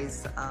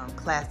nice,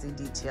 classy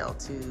detail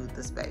to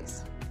the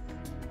space.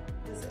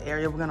 This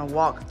area, we're gonna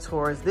walk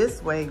towards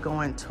this way,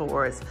 going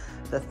towards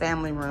the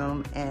family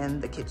room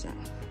and the kitchen.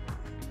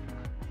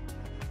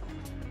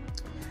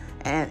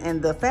 And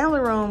in the family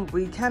room,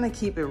 we kind of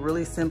keep it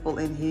really simple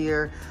in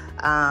here.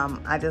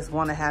 I just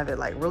want to have it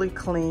like really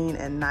clean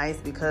and nice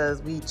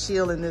because we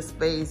chill in this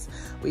space.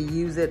 We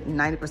use it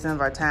 90% of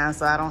our time,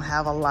 so I don't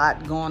have a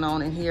lot going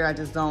on in here. I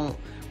just don't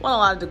want a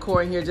lot of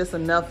decor in here, just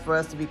enough for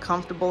us to be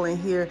comfortable in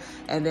here,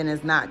 and then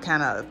it's not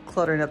kind of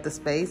cluttering up the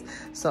space.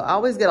 So I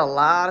always get a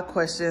lot of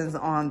questions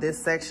on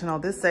this sectional.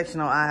 This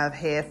sectional I have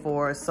had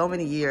for so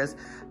many years,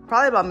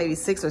 probably about maybe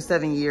 6 or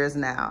 7 years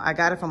now. I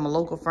got it from a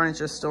local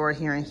furniture store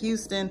here in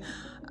Houston.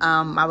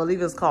 I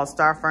believe it's called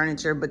Star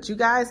Furniture, but you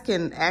guys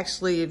can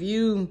actually, if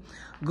you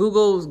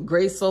Google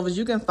gray sofas,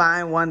 you can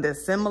find one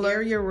that's similar.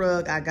 Area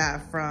rug I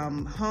got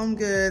from Home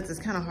Goods. It's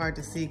kind of hard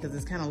to see because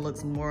it kind of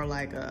looks more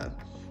like a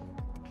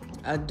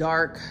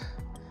dark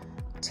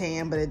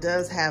tan, but it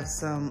does have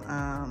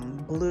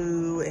some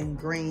blue and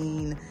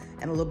green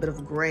and a little bit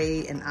of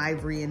gray and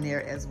ivory in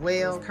there as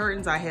well. Those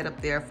curtains I had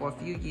up there for a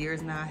few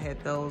years now. I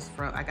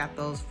got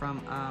those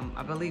from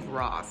I believe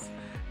Ross.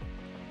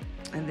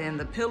 And then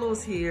the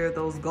pillows here,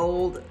 those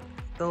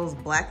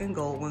black and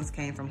gold ones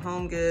came from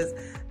Home Goods.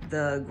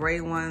 The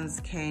gray ones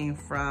came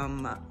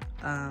from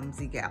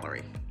Z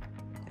Gallery.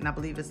 And I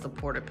believe it's the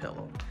Porter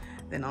pillow.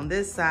 Then on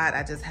this side,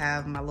 I just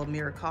have my little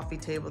mirror coffee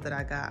table that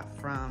I got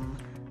from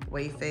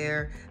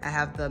Wayfair. I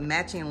have the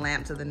matching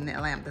lamp to the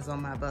lamp that's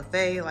on my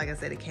buffet. Like I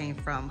said, it came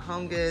from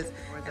Home Goods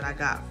that I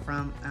got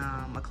from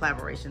a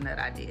collaboration that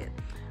I did,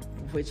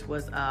 which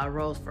was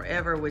Rose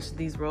Forever, which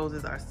these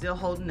roses are still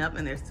holding up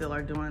and they still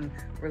are doing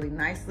really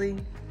nicely.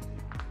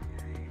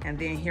 And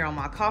then here on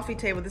my coffee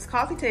table, this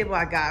coffee table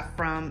I got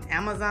from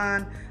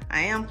Amazon.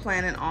 I am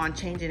planning on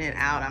changing it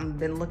out. I've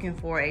been looking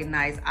for a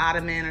nice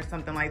ottoman or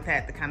something like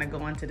that to kind of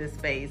go into this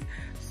space.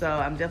 So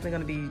I'm definitely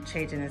gonna be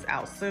changing this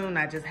out soon.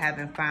 I just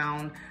haven't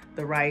found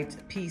the right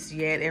piece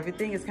yet.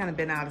 Everything has kind of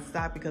been out of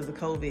stock because of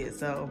COVID.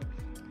 So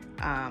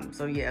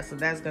yeah, so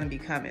that's gonna be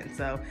coming.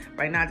 So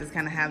right now I just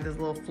kind of have this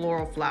little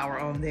floral flower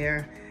on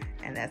there,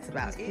 and that's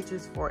about it.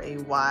 Pictures for a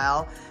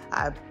while.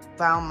 I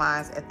found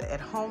mine at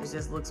home. It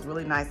just looks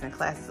really nice and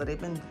classy. So they've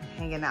been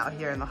hanging out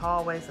here in the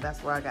hallway, so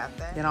that's where I got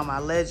that. Then on my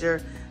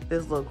ledger,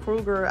 this little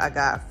Kruger I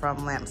got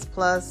from Lamps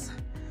Plus.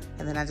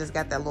 And then I just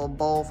got that little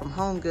bowl from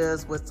Home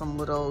Goods with some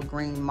little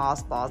green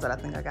moss balls that I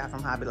think I got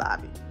from Hobby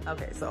Lobby.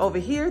 Okay, so over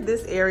here,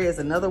 this area is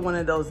another one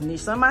of those niche.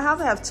 So in my house,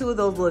 I have two of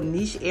those little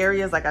niche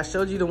areas. Like I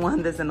showed you the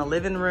one that's in the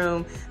living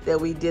room that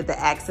we did the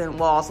accent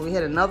wall. So we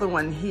had another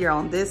one here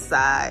on this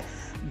side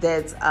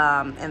that's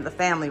in the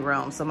family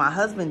room. So my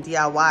husband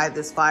DIY'd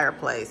this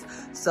fireplace.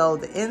 So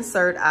the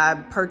insert I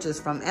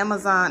purchased from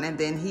Amazon, and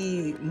then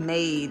he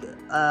made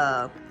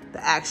the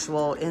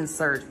actual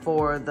insert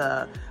for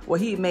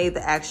he made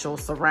the actual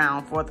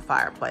surround for the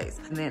fireplace.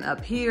 And then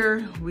up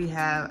here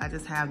I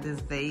just have this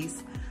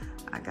vase.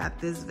 I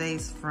got this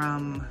vase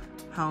from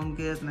Home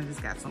Goods, and I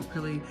just got some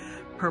pretty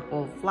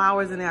purple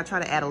flowers in there. I try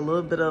to add a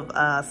little bit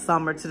of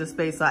summer to the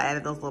space, so I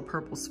added those little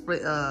purple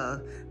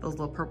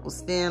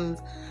stems.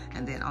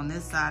 And then on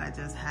this side, I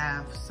just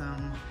have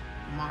some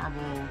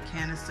marble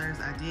canisters.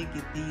 I did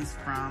get these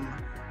from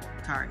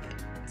Target.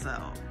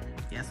 So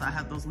yeah, so I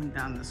have those linked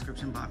down in the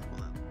description box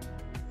below.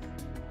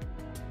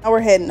 Now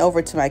we're heading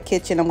over to my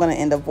kitchen. I'm going to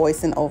end up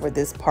voicing over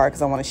this part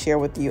because I want to share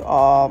with you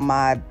all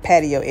my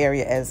patio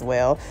area as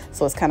well.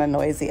 So it's kind of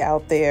noisy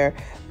out there.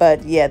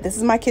 But yeah, this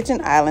is my kitchen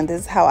island.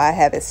 This is how I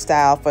have it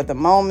styled for the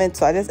moment.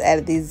 So I just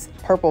added these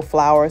purple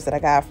flowers that I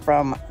got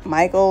from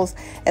Michael's.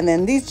 And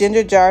then these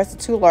ginger jars,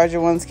 the two larger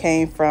ones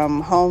came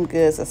from Home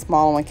Goods. A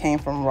smaller one came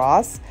from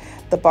Ross.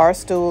 The bar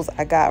stools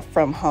I got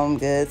from Home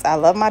Goods. I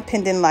love my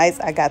pendant lights.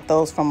 I got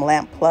those from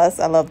Lamp Plus.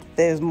 I love that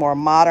there's more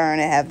modern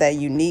and have that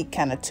unique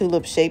kind of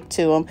tulip shape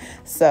to them.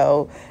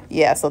 So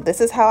yeah, so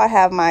this is how I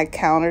have my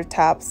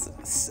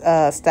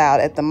countertops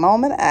styled at the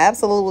moment. I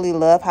absolutely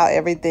love how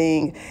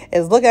everything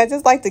is looking. I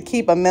just like to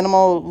keep a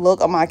minimal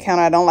look on my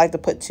counter. I don't like to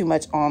put too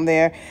much on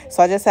there.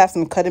 So I just have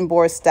some cutting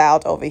boards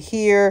styled over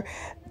here.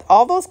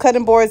 All those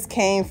cutting boards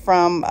came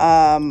from,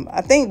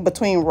 I think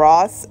between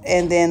Ross,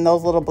 and then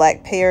those little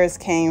black pears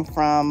came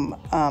from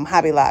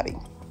Hobby Lobby.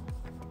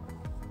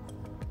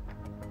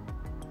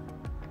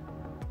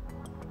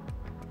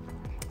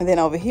 And then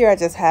over here, I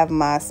just have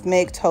my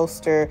Smeg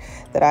toaster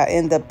that I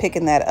end up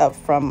picking that up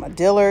from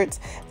Dillard's.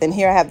 Then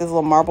here I have this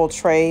little marble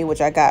tray, which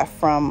I got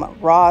from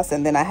Ross.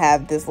 And then I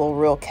have this little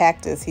real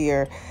cactus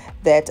here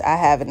that I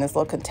have in this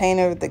little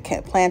container. The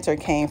planter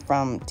came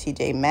from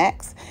TJ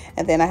Maxx.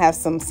 And then I have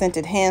some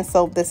scented hand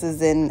soap. This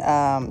is in,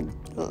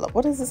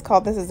 what is this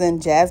called? This is in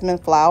jasmine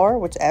flower,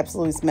 which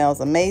absolutely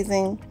smells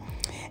amazing.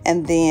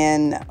 And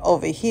then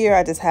over here,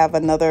 I just have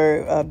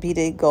another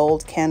beaded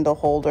gold candle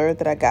holder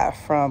that I got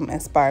from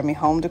Inspire Me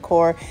Home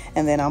Decor.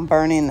 And then I'm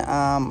burning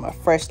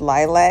Fresh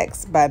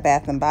Lilacs by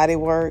Bath and Body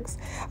Works.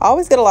 I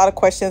always get a lot of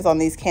questions on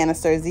these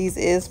canisters. These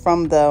is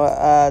from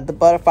the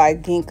Butterfly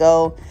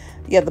Ginkgo.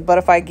 Yeah, the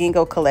Butterfly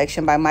Ginkgo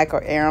collection by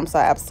Michael Aram. So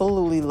I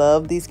absolutely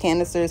love these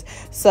canisters.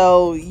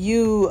 So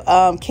you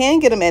can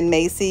get them at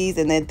Macy's,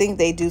 and I think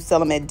they do sell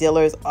them at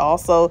Dillard's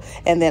also.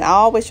 And then I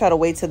always try to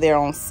wait till they're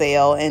on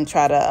sale and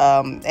try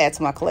to add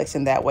to my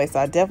collection that way. So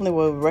I definitely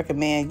would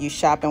recommend you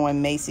shopping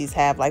when Macy's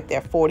have like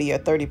their 40 or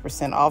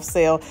 30% off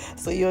sale.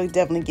 So you'll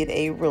definitely get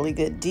a really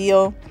good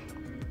deal.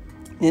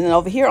 And then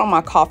over here on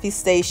my coffee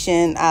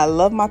station, I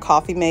love my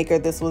coffee maker.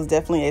 This was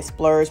definitely a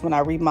splurge when I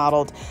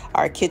remodeled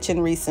our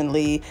kitchen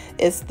recently.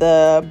 It's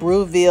the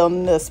Brewville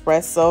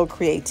Nespresso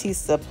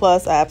Creatista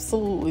Plus. I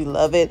absolutely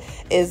love it.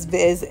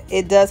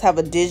 It does have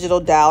a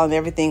digital dial and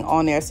everything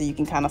on there, so you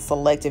can kind of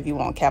select if you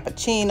want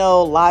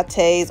cappuccino,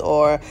 lattes,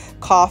 or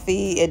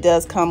coffee. It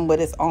does come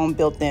with its own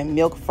built-in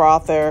milk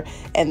frother,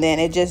 and then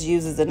it just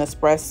uses an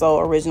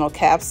espresso original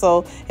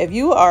capsule. If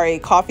you are a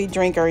coffee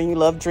drinker and you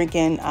love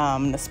drinking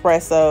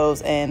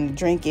Nespressos and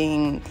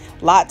drinking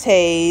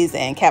lattes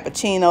and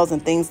cappuccinos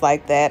and things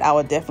like that, I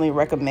would definitely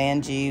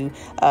recommend you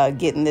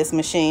getting this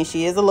machine.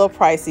 She is a little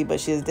pricey, but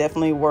she is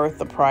definitely worth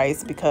the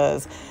price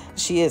because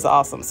she is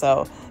awesome.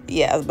 So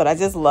yeah, but I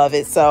just love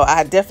it. So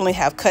I definitely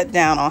have cut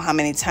down on how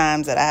many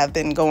times that I have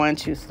been going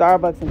to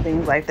Starbucks and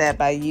things like that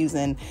by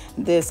using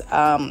this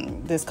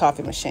this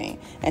coffee machine.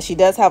 And she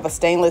does have a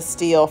stainless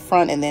steel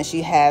front, and then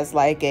she has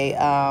like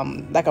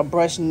a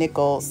brushed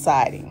nickel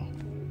siding.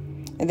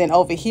 And then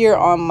over here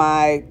on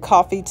my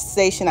coffee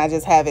station, I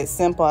just have it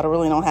simple. I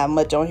really don't have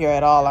much on here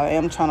at all. I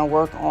am trying to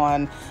work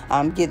on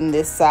getting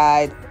this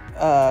side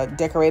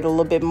decorate a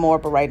little bit more.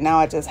 But right now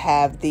I just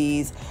have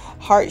these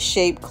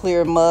heart-shaped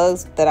clear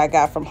mugs that I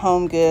got from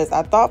Home Goods.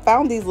 I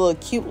found these little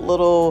cute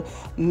little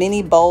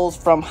mini bowls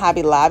from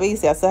Hobby Lobby.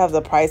 See, I still have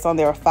the price on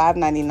there,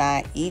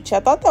 $5.99 each.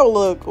 I thought that would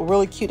look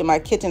really cute in my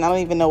kitchen. I don't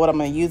even know what I'm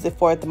going to use it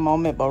for at the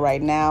moment, but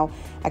right now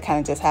I kind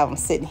of just have them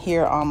sitting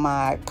here on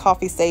my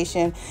coffee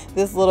station.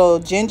 This little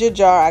ginger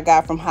jar I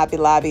got from Hobby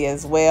Lobby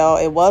as well.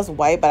 It was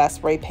white, but I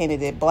spray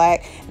painted it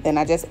black. Then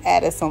I just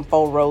added some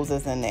faux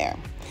roses in there.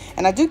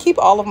 And I do keep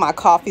all of my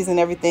coffees and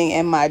everything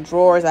in my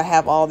drawers. I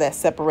have all that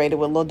separated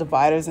with little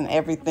dividers and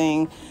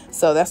everything.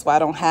 So that's why I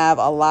don't have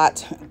a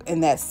lot in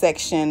that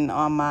section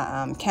on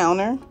my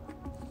counter.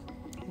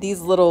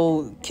 These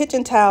little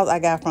kitchen towels I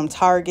got from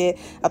Target.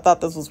 I thought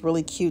this was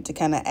really cute to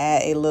kind of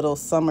add a little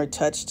summer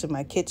touch to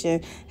my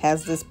kitchen.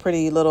 Has this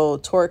pretty little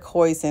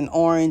turquoise and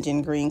orange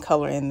and green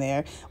color in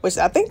there, which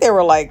I think they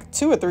were like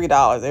 $2 or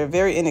 $3. They're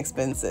very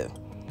inexpensive.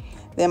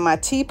 Then my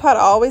teapot, I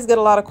always get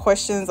a lot of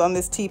questions on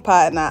this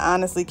teapot, and I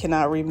honestly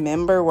cannot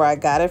remember where I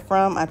got it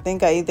from. I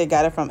think I either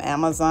got it from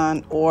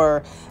Amazon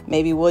or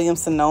maybe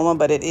Williams Sonoma,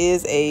 but it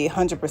is a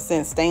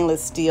 100%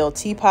 stainless steel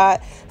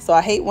teapot. So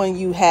I hate when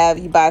you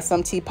buy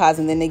some teapots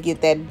and then they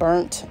get that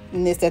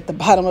burntness at the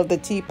bottom of the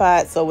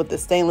teapot. So with the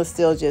stainless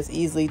steel, just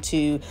easily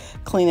to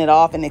clean it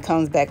off and it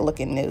comes back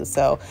looking new.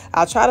 So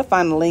I'll try to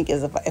find the link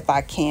if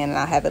I can, and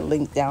I'll have it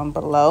linked down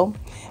below.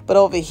 But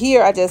over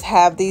here, I just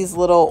have these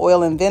little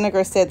oil and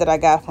vinegar set that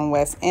I got from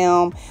West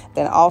Elm.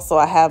 Then also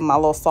I have my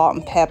little salt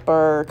and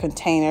pepper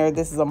container.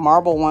 This is a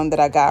marble one that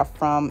I got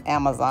from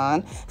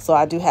Amazon. So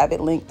I do have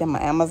it linked in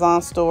my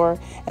Amazon store.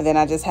 And then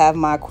I just have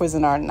my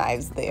Cuisinart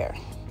knives there.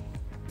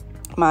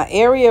 My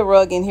area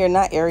rug in here,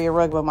 not area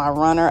rug, but my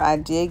runner, I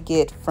did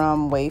get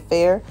from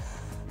Wayfair.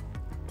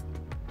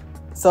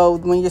 So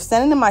when you're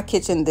standing in my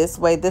kitchen this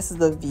way, this is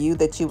the view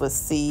that you will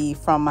see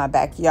from my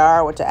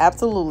backyard, which I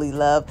absolutely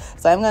love.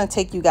 So I'm going to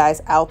take you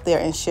guys out there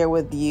and share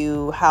with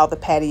you how the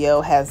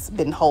patio has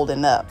been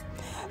holding up.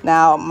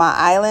 Now, my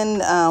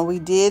island, we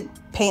did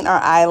paint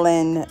our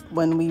island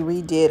when we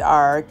redid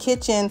our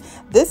kitchen.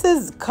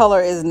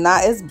 Color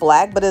is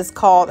black, but it's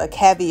called a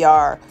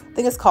caviar. I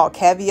think it's called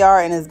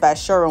Caviar, and it's by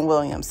Sherwin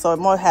Williams. So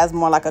it has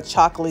more like a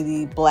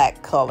chocolatey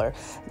black color.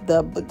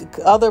 The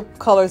other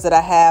colors that I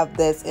have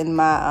that's in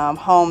my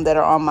home that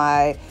are on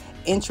my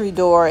entry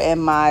door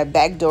and my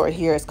back door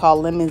here is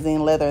called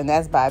Limousine Leather, and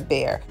that's by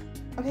Behr.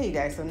 Okay, you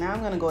guys, so now I'm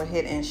going to go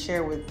ahead and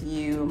share with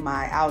you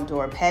my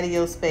outdoor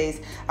patio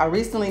space. I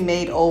recently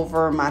made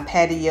over my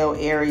patio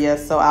area,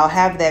 so I'll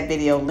have that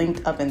video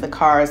linked up in the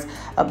cards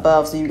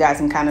above so you guys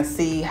can kind of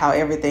see how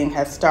everything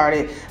has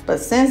started. But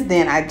since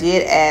then, I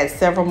did add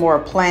several more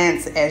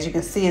plants. As you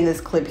can see in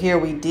this clip here,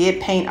 we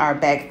did paint our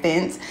back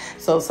fence.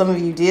 So some of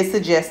you did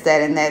suggest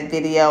that in that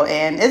video,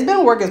 and it's been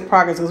a work in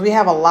progress because we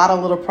have a lot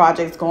of little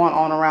projects going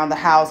on around the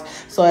house.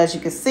 So as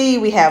you can see,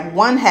 we have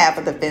one half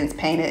of the fence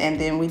painted, and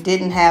then we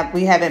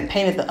haven't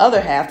painted the other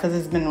half because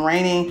it's been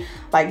raining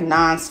like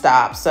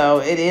nonstop. So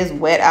it is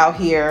wet out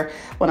here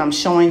when I'm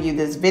showing you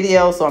this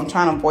video. So I'm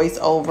trying to voice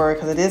over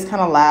because it is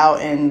kind of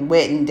loud and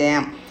wet and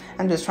damp.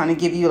 I'm just trying to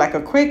give you like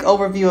a quick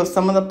overview of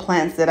some of the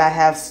plants that I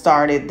have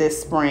started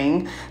this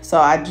spring. So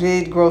I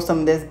did grow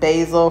some of this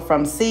basil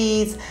from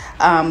seeds.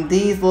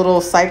 These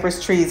little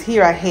cypress trees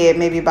here I had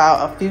maybe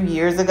about a few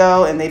years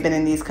ago, and they've been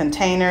in these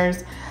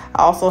containers.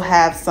 I also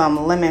have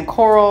some lemon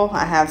coral.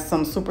 I have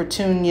some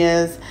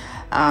supertunias.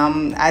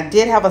 I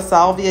did have a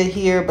salvia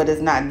here, but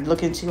it's not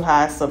looking too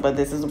high. But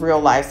this is real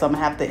life, so I'm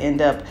gonna have to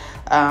end up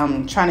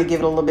trying to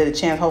give it a little bit of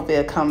chance. Hopefully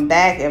it'll come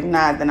back. If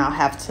not, then I'll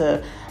have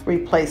to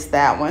replace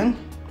that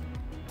one.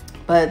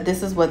 But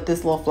this is what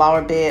this little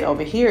flower bed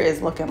over here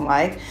is looking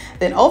like.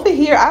 Then over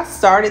here,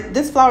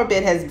 this flower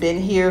bed has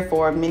been here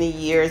for many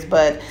years,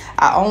 but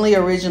I only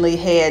originally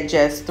had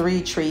just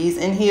 3 trees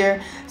in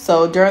here.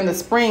 So during the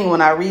spring,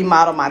 when I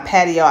remodeled my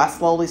patio, I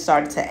slowly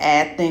started to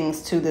add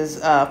things to this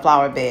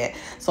flower bed.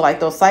 So like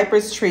those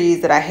cypress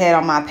trees that I had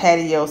on my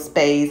patio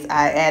space,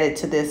 I added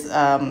to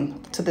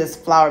this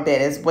flower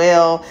bed as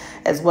well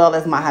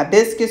as my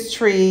hibiscus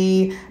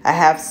tree. I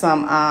have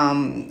some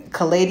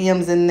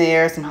caladiums in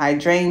there, some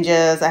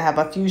hydrangeas. I have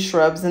a few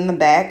shrubs in the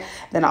back.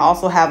 Then I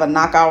also have a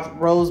knockout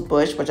rose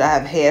bush, which I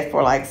have had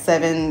for like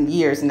 7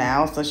 years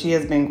now. So she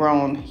has been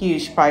grown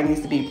huge. She probably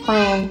needs to be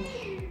pruned.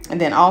 And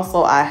then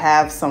also I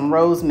have some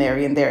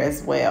rosemary in there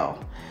as well.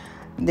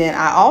 Then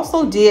I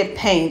also did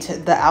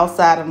paint the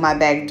outside of my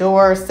back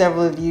door.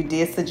 Several of you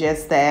did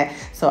suggest that.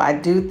 So I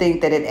do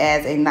think that it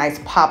adds a nice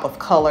pop of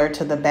color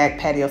to the back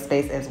patio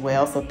space as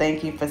well. So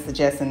thank you for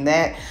suggesting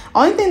that.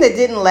 Only thing that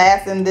didn't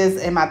last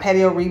in my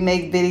patio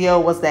remake video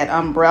was that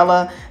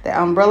umbrella. The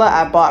umbrella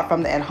I bought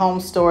from the at-home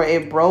store,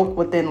 it broke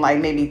within like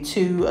maybe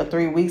 2 or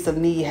 3 weeks of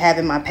me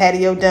having my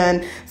patio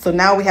done. So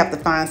now we have to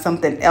find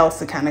something else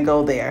to kind of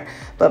go there.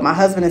 But my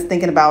husband is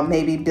thinking about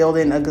maybe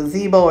building a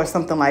gazebo or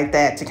something like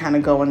that to kind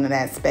of go into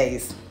that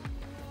space.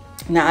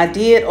 Now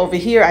over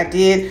here I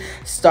did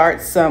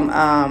start some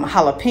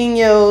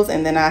jalapenos,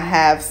 and then I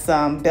have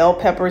some bell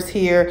peppers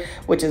here,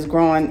 which is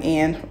growing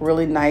in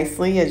really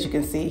nicely, as you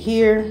can see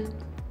here.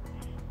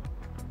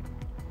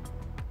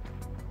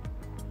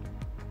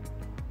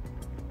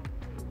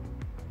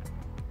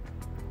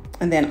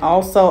 And then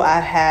also I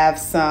have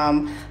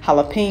some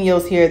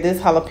jalapenos here.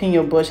 This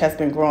jalapeno bush has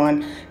been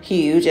growing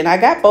huge, and I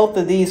got both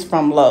of these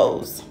from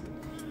Lowe's.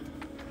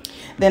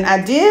 Then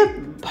I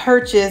did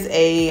purchase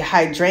a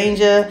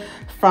hydrangea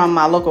from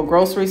my local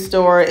grocery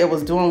store. It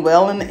was doing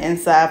well in the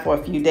inside for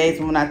a few days.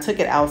 When I took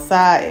it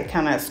outside, it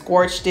kind of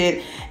scorched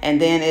it,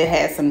 and then it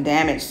had some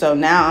damage. So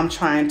now I'm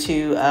trying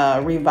to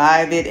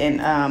revive it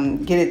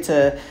and get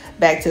it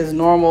back to its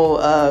normal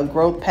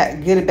growth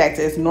pattern, get it back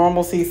to its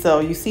normalcy.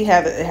 So you see how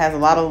it has a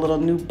lot of little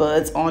new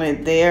buds on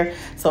it there.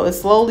 So it's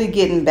slowly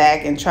getting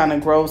back and trying to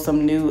grow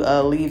some new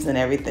leaves and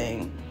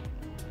everything.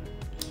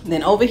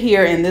 Then over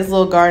here in this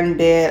little garden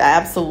bed, I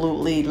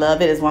absolutely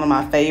love it. It's one of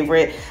my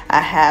favorite.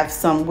 I have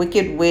some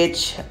Wicked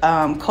Witch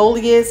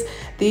coleus.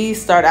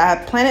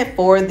 I planted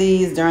 4 of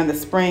these during the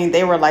spring.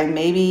 They were like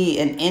maybe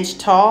an inch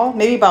tall,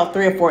 maybe about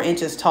 3 or 4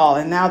 inches tall,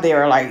 and now they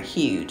are like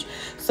huge.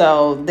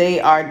 So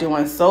they are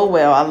doing so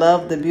well. I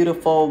love the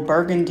beautiful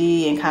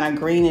burgundy and kind of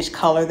greenish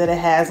color that it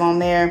has on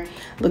there.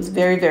 Looks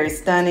very, very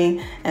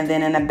stunning. And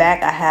then in the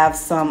back, I have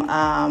some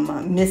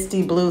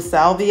misty blue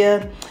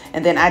salvia.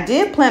 And then I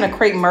did plant a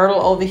crepe myrtle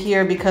over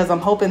here because I'm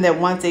hoping that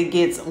once it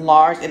gets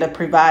large, it'll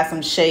provide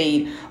some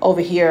shade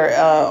over here,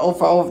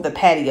 over the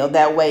patio.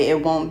 That way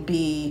it won't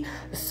be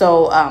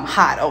so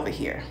hot over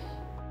here.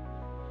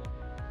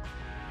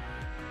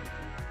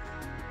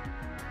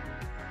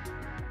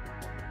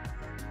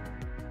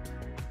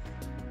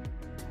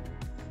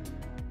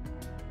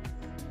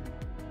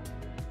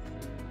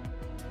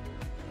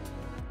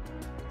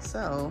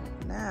 So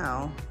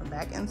now we're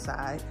back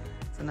inside.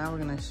 So now we're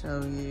gonna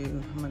show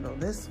you, I'm gonna go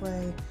this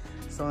way.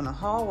 So in the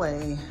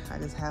hallway, I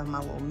just have my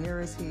little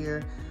mirrors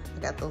here. I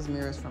got those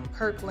mirrors from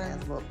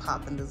Kirkland, a little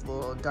pop in this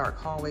little dark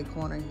hallway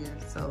corner here.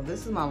 So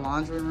this is my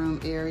laundry room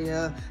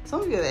area.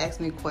 Some of you have asked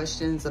me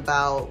questions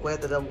about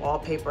whether the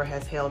wallpaper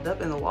has held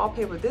up, and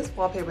this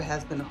wallpaper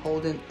has been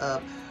holding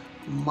up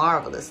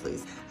marvelously.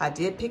 I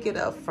did pick it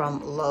up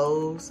from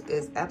Lowe's.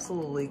 It's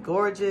absolutely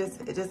gorgeous.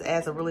 It just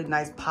adds a really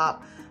nice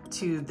pop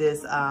to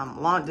this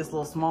this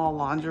little small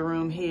laundry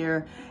room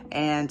here.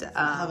 And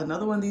I have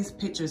another one of these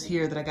pictures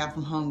here that I got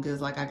from Home Goods,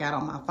 like I got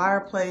on my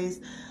fireplace.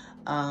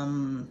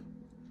 And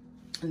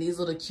these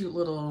little cute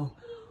little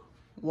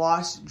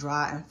wash,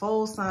 dry, and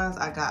fold signs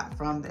I got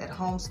from the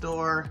at-home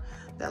store.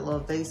 That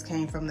little vase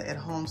came from the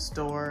at-home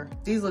store.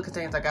 These little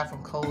containers I got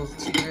from Kohl's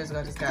 2 years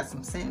ago. I just got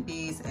some scent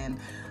beads and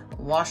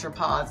washer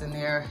pods in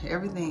there.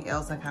 Everything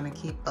else I kind of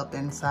keep up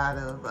inside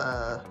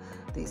of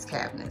these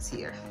cabinets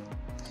here.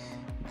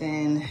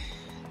 Then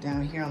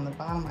down here on the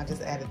bottom, I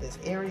just added this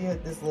area,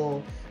 this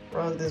little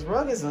rug. This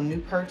rug is a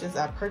new purchase.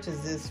 I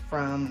purchased this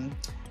from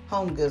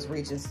Home Goods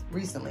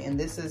recently, and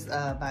this is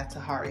by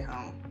Tahari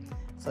Home.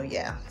 So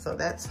yeah, so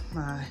that's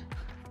my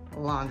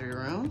laundry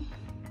room.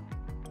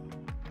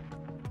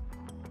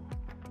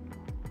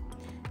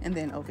 And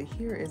then over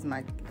here is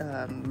my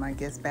my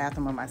guest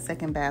bathroom, or my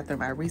second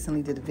bathroom. I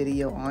recently did a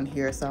video on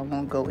here, so I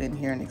won't go in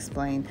here and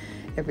explain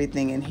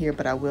everything in here,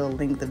 but I will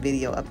link the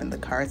video up in the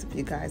cards if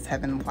you guys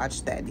haven't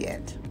watched that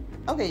yet.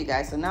 Okay, you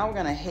guys, so now we're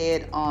gonna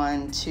head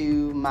on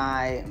to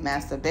my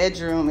master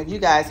bedroom. If you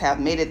guys have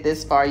made it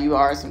this far, you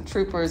are some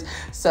troopers.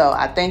 So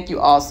I thank you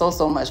all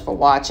so much for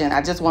watching.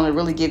 I just want to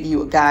really give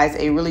you guys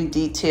a really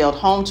detailed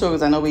home tour,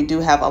 because I know we do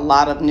have a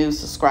lot of new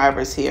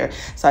subscribers here.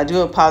 So I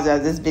do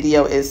apologize, this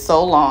video is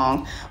so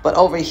long. But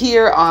over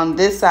here on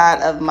this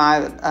side of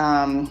my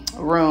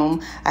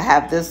room, I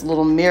have this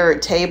little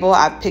mirrored table.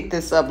 I picked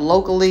this up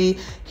locally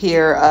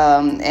here,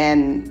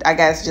 and I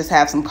guys just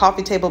have some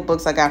coffee table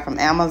books I got from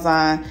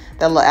Amazon.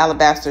 That little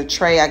alabaster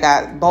tray I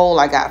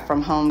got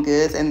from Home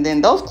Goods, and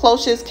then those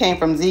cloches came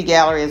from Z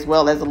Gallery, as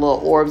well as the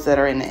little orbs that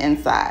are in the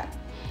inside.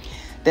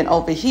 Then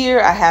over here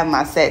I have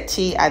my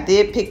settee. I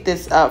did pick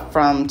this up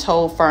from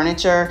Toll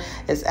Furniture.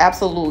 It's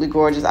absolutely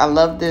gorgeous. I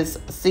love this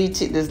seat.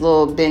 This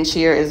little bench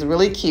here is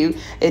really cute.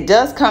 It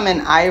does come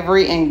in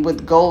ivory and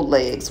with gold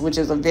legs, which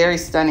is a very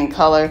stunning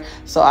color.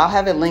 So I'll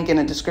have it linked in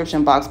the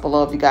description box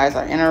below if you guys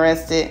are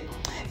interested.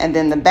 And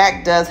then the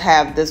back does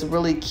have this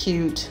really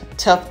cute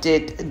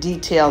tufted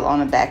detail on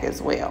the back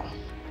as well.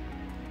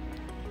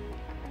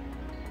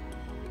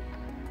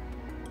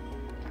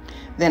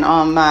 Then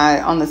on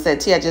the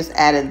settee, I just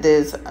added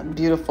this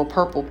beautiful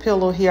purple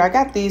pillow here. I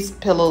got these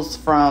pillows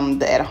from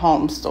the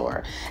at-home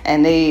store,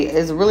 and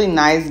it's a really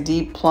nice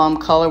deep plum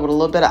color with a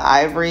little bit of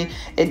ivory.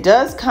 It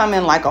does come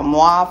in like a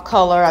mauve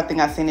color. I think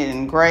I've seen it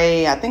in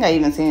gray. I think I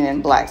even seen it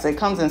in black. So it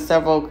comes in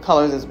several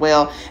colors as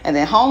well. And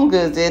then Home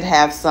Goods did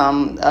have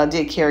some,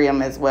 did carry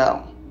them as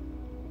well.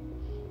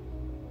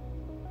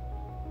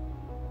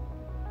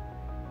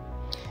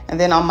 And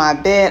then on my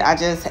bed, I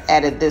just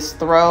added this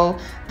throw.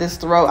 This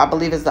throw, I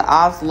believe, is the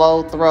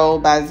Oslo throw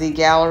by Z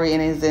Gallery,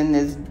 and is in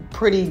this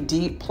pretty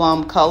deep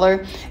plum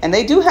color. And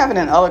they do have it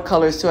in other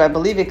colors too. I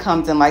believe it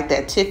comes in like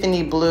that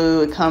Tiffany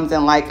blue. It comes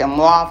in like a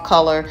mauve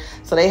color.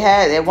 So they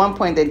had, at one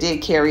point, they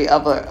did carry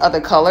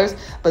other colors,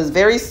 but it's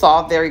very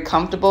soft, very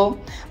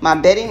comfortable. My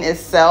bedding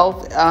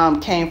itself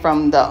came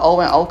from the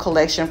O&O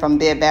collection from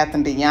Bed Bath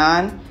 &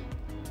 Beyond.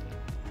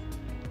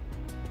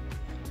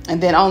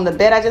 And then on the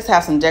bed, I just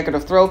have some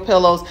decorative throw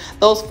pillows.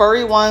 Those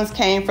furry ones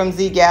came from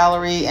Z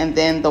Gallery, and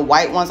then the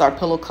white ones are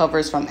pillow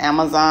covers from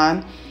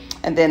Amazon.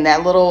 And then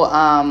that little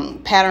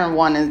pattern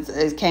one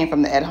came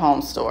from the At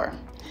Home store.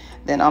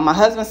 Then on my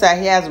husband's side,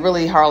 he has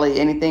really hardly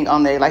anything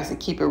on there. He likes to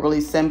keep it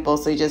really simple.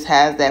 So he just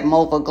has that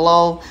Mova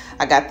Glow.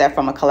 I got that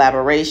from a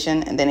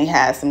collaboration. And then he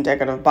has some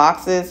decorative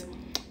boxes.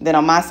 Then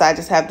on my side, I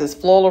just have this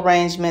floral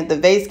arrangement. The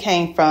vase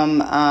came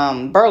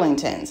from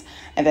Burlington's.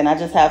 And then I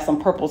just have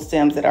some purple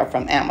stems that are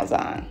from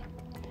Amazon.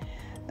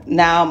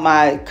 Now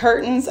my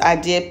curtains I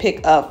did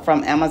pick up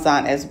from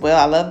Amazon as well.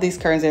 I love these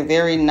curtains. They're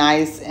very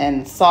nice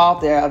and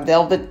soft. They're a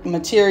velvet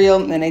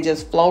material and they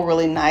just flow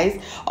really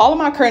nice. All of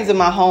my curtains in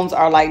my homes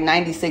are like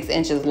 96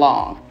 inches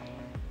long.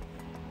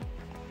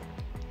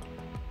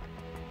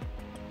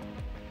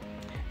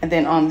 And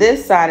then on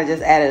this side, I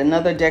just added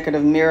another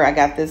decorative mirror. I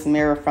got this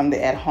mirror from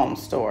the At Home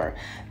store.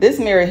 This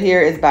mirror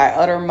here is by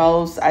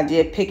Uttermost. I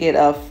did pick it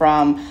up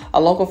from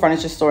a local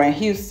furniture store in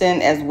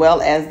Houston, as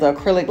well as the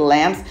acrylic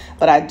lamps.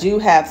 But I do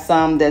have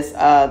some that's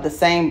the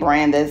same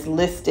brand that's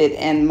listed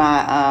in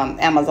my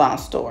Amazon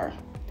store.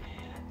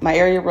 My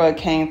area rug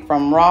came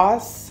from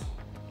Ross.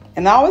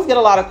 And I always get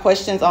a lot of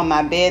questions on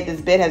my bed.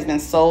 This bed has been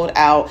sold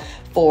out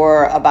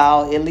for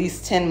about at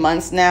least 10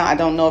 months now. I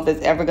don't know if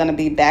it's ever going to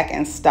be back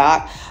in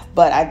stock,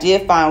 but I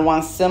did find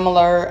one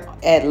similar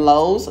at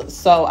Lowe's,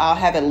 so I'll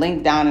have it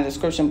linked down in the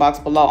description box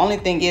below. Only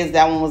thing is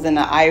that one was in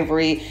the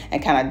ivory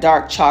and kind of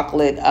dark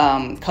chocolate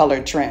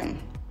colored trim.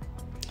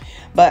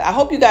 But I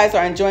hope you guys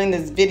are enjoying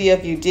this video.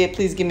 If you did,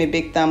 please give me a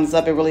big thumbs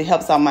up. It really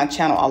helps out my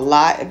channel a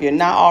lot. If you're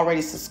not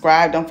already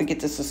subscribed, don't forget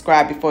to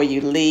subscribe before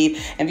you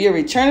leave. If you're a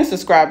returning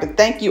subscriber,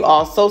 thank you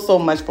all so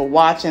much for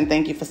watching.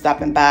 Thank you for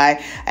stopping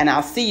by, and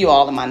I'll see you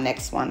all in my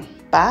next one.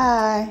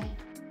 Bye.